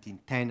example, in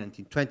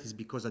 1910, 1920s,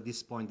 because at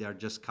this point they are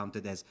just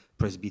counted as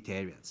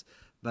Presbyterians.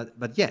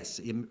 But yes,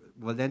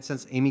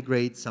 Waldensians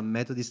emigrate, some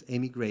Methodists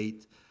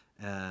emigrate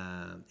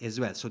as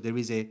well. So there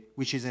is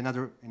which is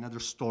another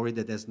story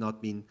that has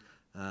not been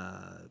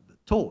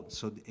told.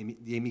 So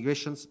the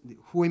immigrations,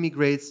 who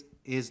immigrates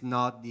is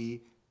not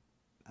the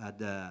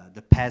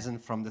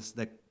peasant from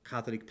the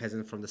Catholic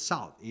peasant from the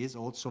south. It is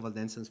also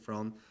Waldensians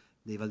from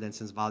the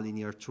Waldensians Valley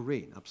near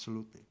Turin,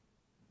 absolutely.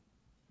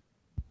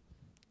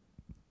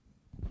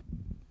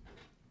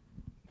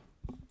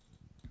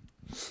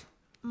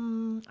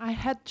 I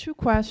had two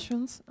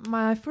questions.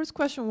 My first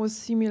question was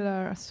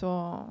similar,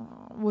 so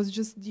was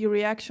just the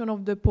reaction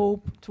of the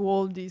Pope to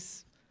all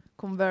these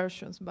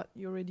conversions, but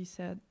you already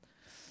said.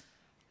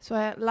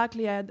 So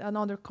luckily I had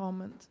another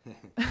comment,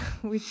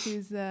 which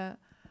is,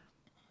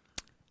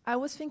 I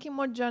was thinking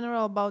more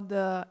general about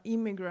the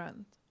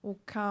immigrant who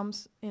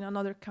comes in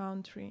another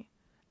country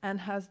and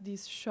has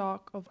this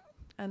shock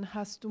and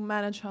has to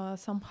manage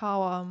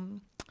somehow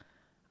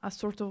a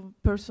sort of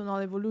personal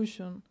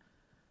evolution,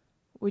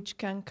 which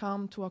can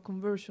come to a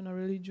conversion,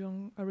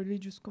 a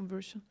religious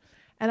conversion.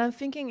 And I'm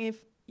thinking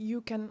if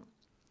you can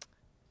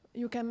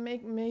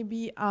make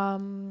maybe a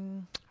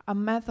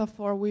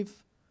metaphor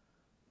with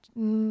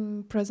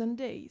present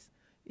days.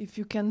 If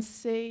you can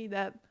say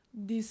that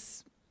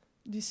this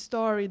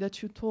story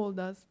that you told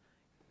us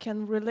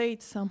can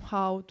relate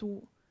somehow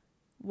to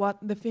what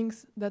the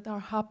things that are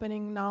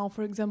happening now,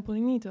 for example,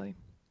 in Italy,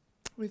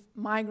 with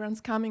migrants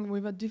coming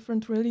with a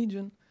different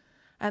religion,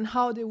 and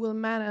how they will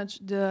manage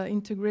the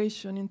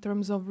integration in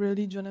terms of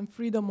religion and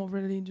freedom of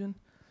religion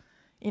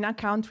in a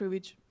country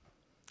which,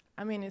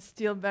 I mean, is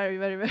still very,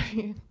 very,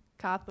 very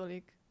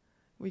Catholic,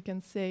 we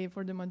can say,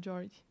 for the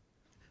majority.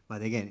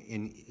 But again,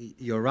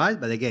 you're right,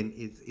 but again,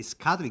 it's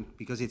Catholic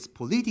because it's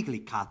politically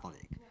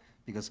Catholic. Yeah.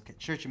 Because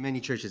many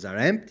churches are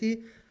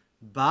empty,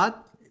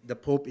 but the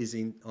Pope is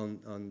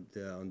on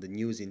the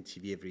news in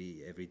TV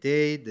every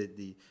day.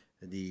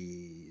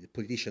 The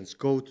politicians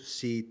go to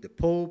see the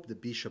Pope. The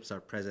bishops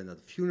are present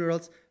at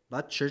funerals,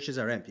 but churches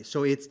are empty.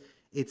 So it's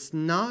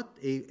not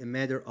a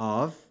matter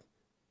of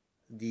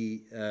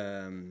it's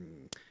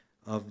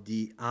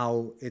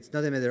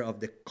not a matter of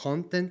the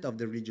content of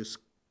the religious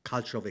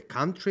culture of a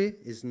country.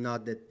 Is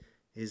not that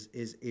is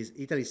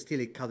Italy still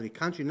a Catholic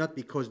country? Not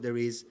because there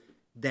is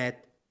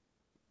that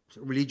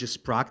religious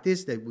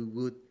practice that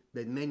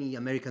many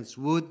Americans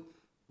would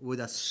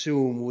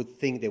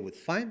think they would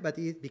find, but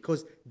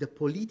because the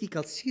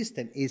political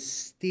system is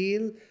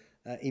still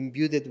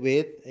imbued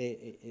with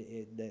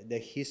the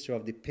history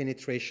of the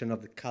penetration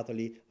of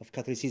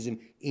Catholicism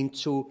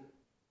into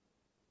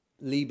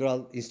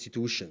liberal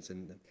institutions.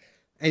 And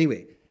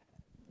anyway,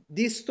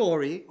 this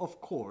story,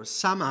 of course,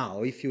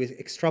 somehow, if you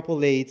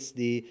extrapolate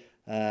the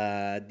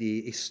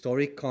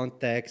historic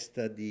context,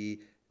 the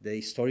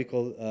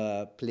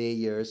historical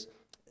players,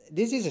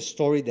 this is a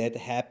story that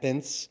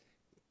happens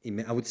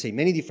in, I would say,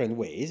 many different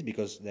ways,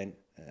 because then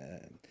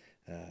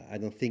I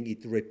don't think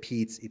it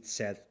repeats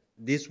itself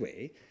this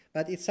way,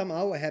 but it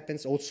somehow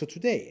happens also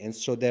today. And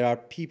so there are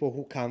people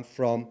who come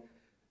from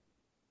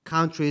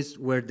countries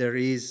where there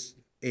is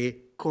a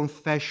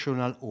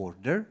confessional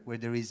order, where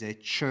there is a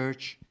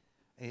church,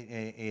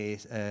 a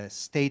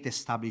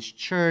state-established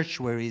church,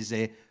 where there is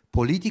a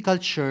political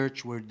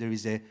church, where there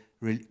is a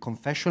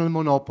confessional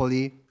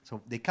monopoly.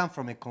 So they come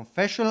from a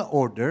confessional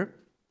order,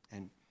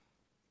 and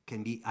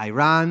can be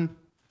Iran,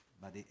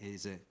 but it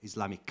is an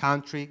Islamic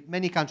country.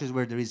 Many countries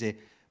where there is a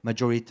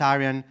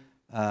majoritarian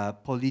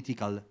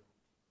political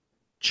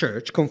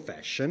church,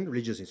 confession,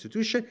 religious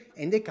institution,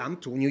 and they come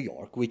to New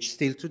York, which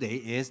still today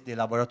is the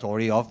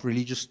laboratory of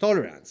religious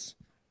tolerance.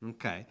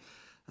 Okay,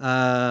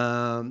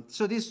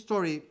 so this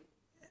story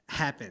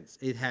happens.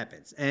 It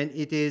happens, and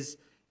it is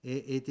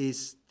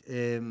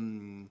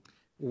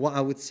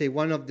I would say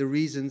one of the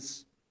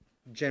reasons,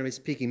 generally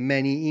speaking,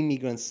 many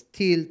immigrants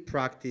still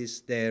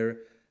practice their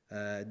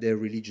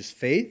religious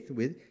faith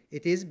with.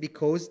 It is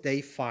because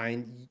they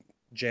find,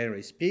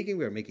 generally speaking,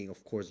 we are making,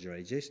 of course,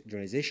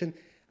 generalization,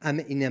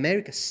 in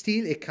America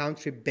still a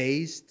country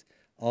based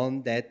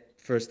on that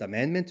First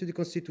Amendment to the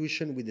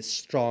Constitution, with a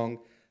strong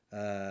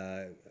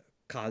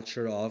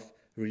culture of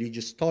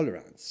religious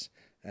tolerance.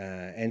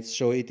 And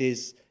so it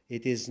is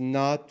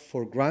not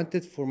for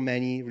granted for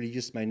many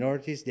religious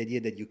minorities the idea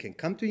that you can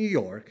come to New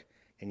York,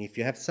 and if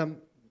you have some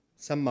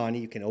money,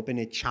 you can open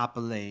a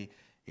chapel, a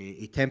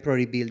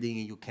temporary building,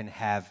 and you can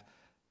have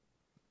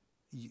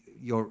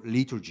your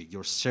liturgy,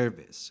 your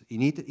service.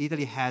 In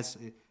Italy has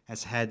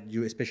had,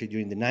 especially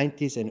during the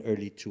 90s and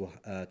early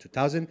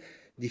 2000,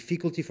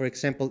 difficulty, for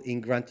example,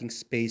 in granting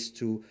space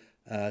to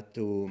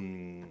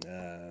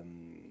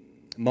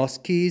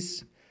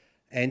mosques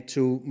and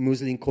to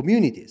Muslim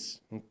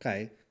communities.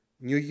 Okay,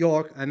 New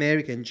York,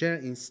 America in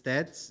general,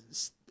 instead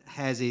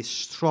has a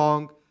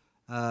strong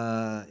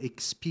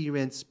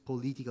experienced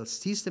political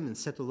system and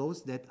set of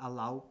laws that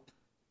allow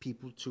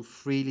people to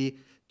freely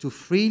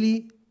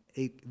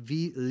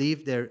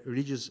live their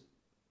religious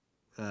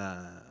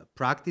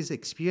practice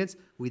experience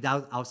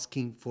without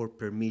asking for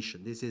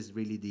permission. This is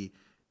really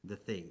the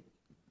thing.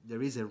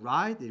 There is a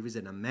right, there is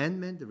an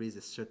amendment, there is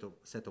a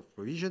set of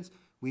provisions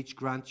which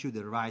grant you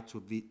the right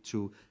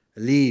to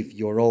live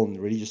your own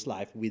religious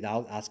life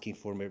without asking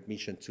for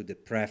permission to the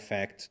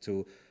prefect,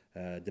 to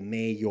the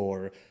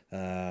mayor,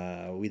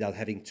 without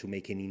having to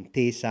make an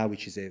intesa,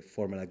 which is a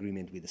formal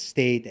agreement with the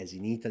state, as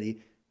in Italy.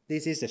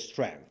 This is a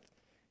strength.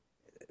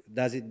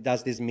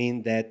 Does this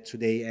mean that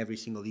today every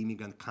single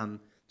immigrant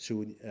come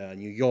to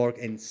New York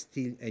and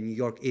New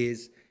York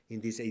is,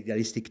 in these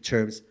idealistic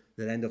terms,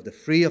 the land of the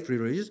free, of free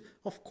religions?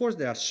 Of course,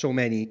 there are so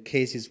many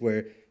cases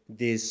where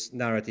this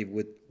narrative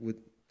would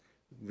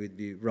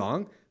be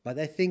wrong, but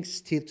I think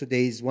still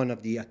today is one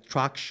of the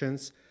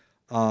attractions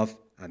of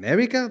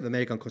America, the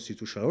American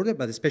constitutional order,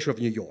 but especially of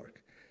New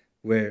York,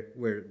 where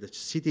the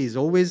city is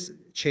always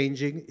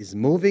changing, is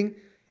moving,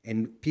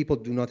 and people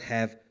do not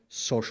have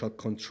social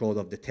control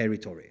of the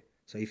territory.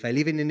 So if I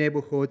live in a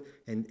neighborhood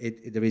and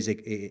there is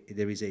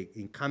a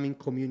incoming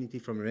community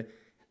from,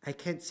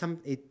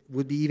 it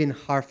would be even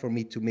hard for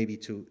me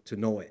to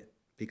know it,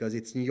 because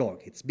it's New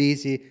York, it's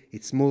busy,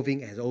 it's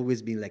moving, it has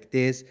always been like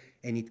this,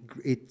 and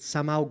it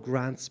somehow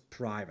grants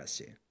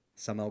privacy.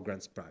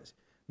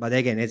 But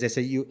again, as I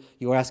say, you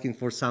were asking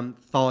for some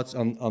thoughts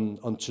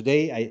on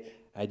today.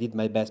 I did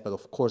my best, but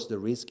of course the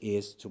risk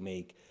is to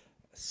make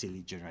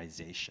silly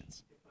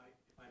generalizations. If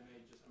I may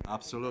just...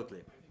 Absolutely.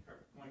 I think her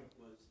point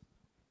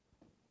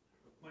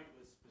was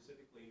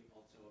specifically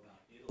also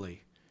about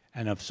Italy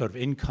and of sort of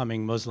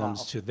incoming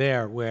Muslims to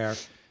there, where,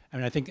 I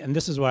mean, I think, and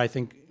this is what I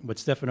think what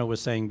Stefano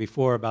was saying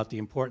before about the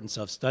importance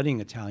of studying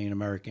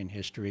Italian-American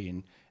history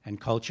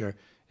and culture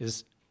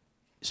is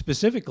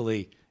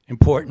specifically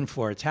important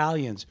for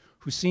Italians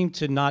who seem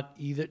to not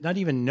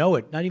even know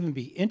it, not even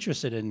be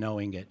interested in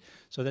knowing it.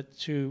 So that,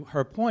 to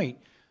her point,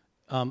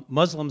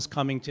 Muslims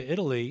coming to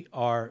Italy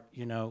are,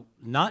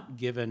 not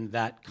given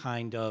that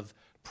kind of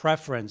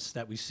preference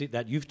that we see,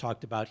 that you've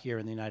talked about here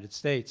in the United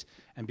States,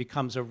 and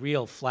becomes a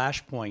real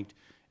flashpoint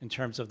in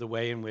terms of the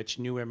way in which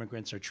new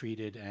immigrants are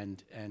treated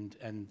and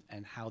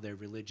how their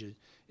religion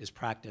is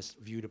practiced,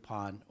 viewed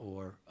upon,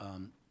 or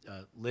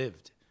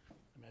lived. I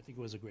mean, I think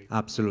it was a great...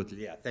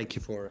 Absolutely, yeah. Thank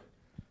you for...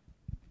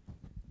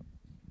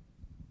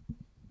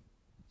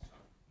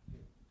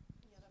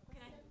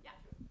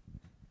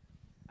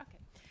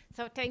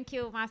 So thank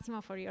you,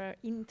 Massimo, for your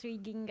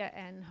intriguing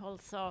and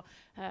also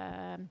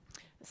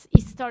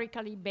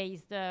historically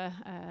based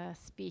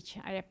speech.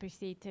 I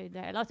appreciate it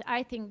a lot.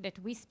 I think that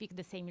we speak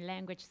the same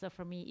language, so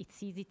for me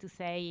it's easy to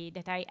say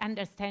that I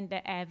understand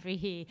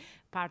every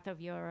part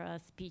of your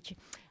speech.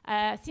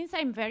 Since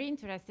I'm very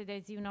interested,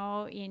 as you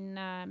know, in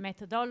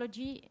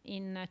methodology,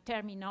 in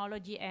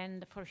terminology,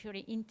 and for sure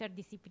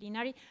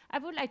interdisciplinary, I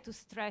would like to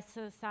stress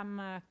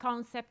some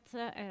concepts,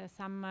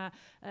 some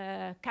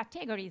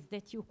categories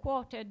that you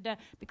quoted,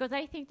 because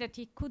I think that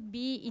it could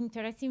be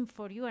interesting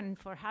for you and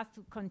for us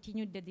to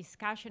continue the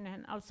discussion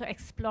and also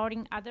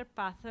exploring other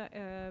paths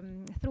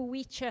through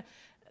which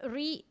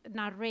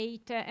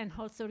re-narrate and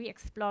also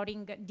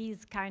re-exploring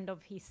this kind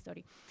of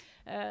history.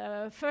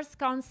 First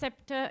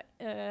concept,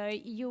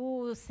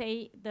 you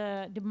say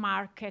the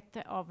market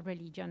of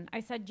religion.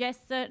 I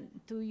suggest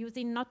to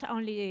using not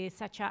only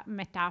such a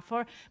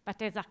metaphor,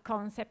 but as a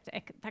concept,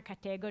 a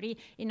category,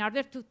 in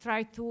order to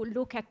try to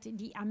look at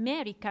the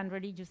American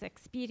religious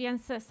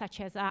experience such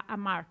as a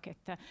market.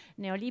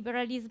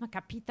 Neoliberalism,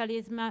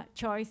 capitalism,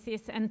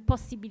 choices, and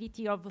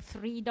possibility of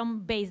freedom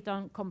based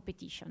on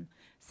competition.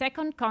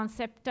 Second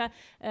concept,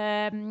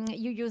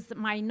 you use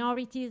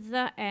minorities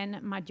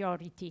and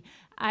majority.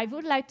 I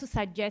would like to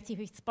suggest, if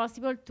it's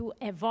possible, to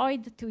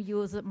avoid to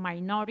use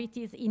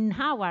minorities in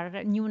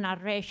our new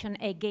narration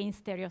against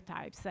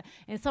stereotypes.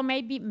 And so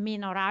maybe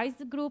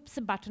minorized groups,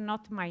 but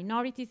not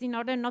minorities, in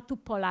order not to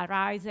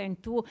polarize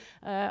and to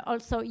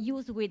also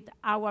use with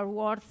our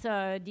words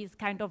this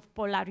kind of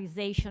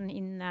polarization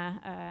in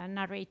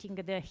narrating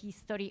the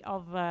history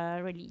of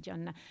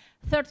religion.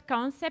 Third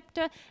concept,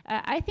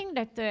 I think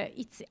that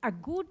it's a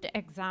good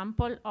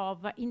example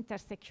of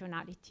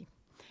intersectionality.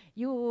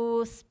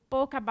 You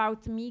spoke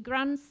about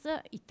migrants,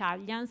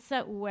 Italians,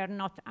 who were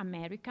not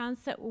Americans,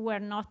 who were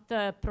not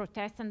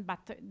Protestant,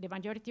 but the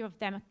majority of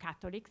them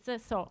Catholics.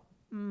 So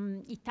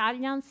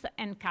Italians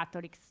and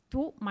Catholics,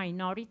 two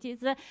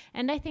minorities,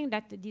 and I think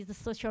that this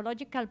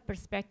sociological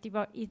perspective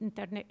of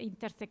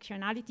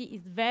intersectionality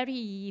is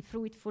very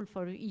fruitful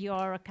for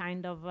your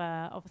kind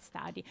of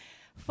study.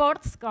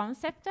 Fourth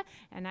concept,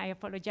 and I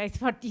apologize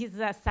for this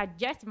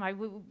suggestion,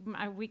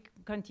 we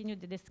continue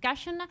the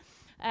discussion.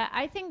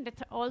 I think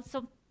that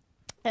also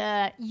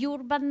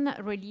urban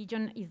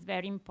religion is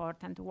very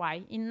important. Why?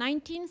 In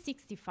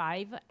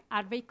 1965,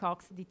 Harvey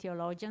Cox, the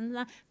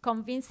theologian,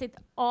 convinced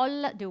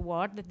all the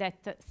world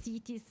that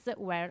cities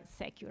were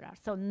secular,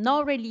 so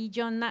no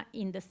religion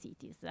in the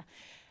cities.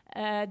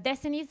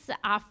 Decades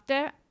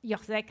after,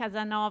 José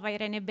Casanova,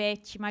 Irene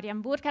Becci,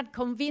 Marian Burkhardt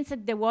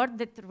convinced the world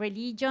that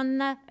religion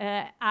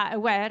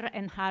were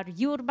and are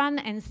urban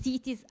and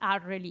cities are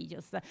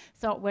religious.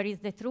 So where is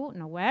the truth?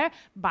 Nowhere.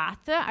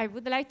 But I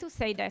would like to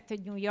say that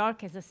New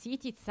York as a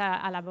city, it's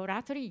a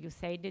laboratory, you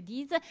said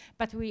this,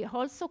 but we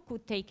also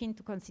could take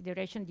into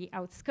consideration the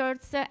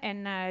outskirts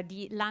and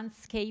the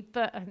landscape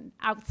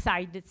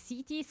outside the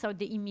city, so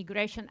the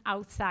immigration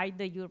outside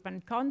the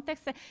urban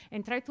context,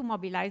 and try to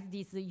mobilize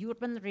this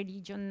urban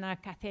religion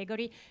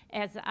category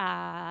as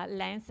a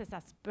lens, as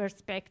a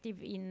perspective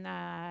in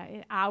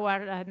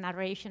our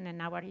narration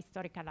and our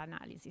historical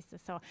analysis.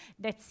 So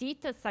that's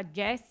it, a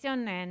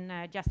suggestion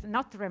and just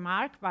not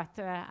remark, but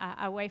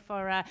a way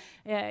for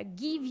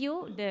give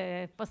you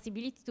the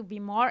possibility to be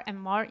more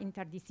and more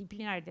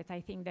interdisciplinary, that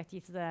I think that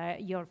is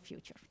your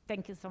future.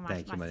 Thank you so much,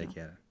 Thank you, Maria Massimo.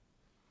 Chiara.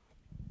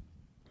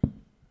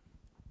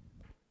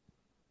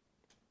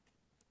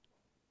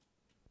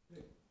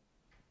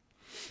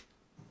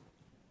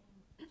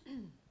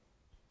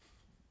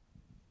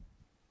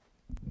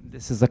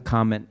 This is a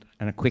comment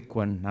and a quick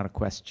one, not a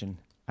question.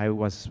 I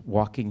was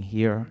walking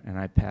here and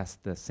I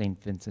passed the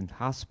St. Vincent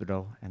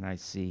Hospital and I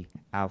see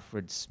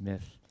Alfred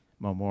Smith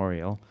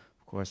Memorial.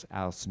 Of course,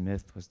 Al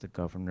Smith was the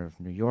governor of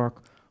New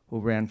York who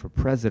ran for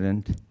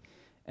president,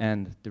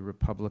 and the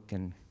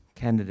Republican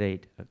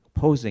candidate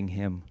opposing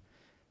him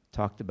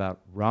talked about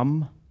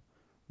rum,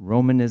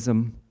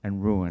 Romanism,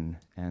 and ruin.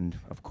 And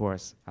of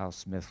course, Al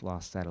Smith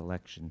lost that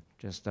election.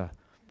 Just a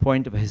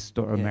point of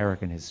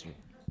American history.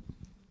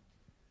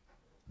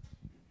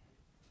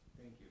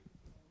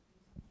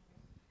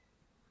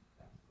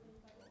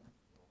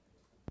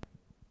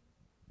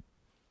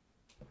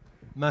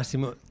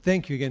 Massimo,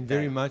 thank you again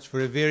very much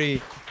for a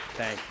very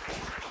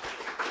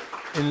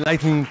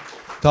enlightening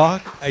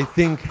talk. I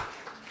think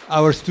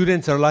our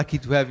students are lucky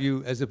to have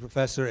you as a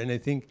professor, and I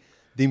think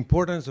the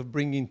importance of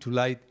bringing to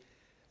light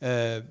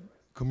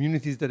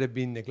communities that have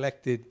been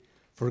neglected,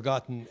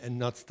 forgotten, and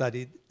not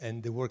studied,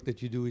 and the work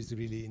that you do is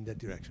really in that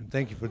direction.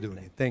 Thank you for doing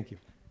it. Thank you.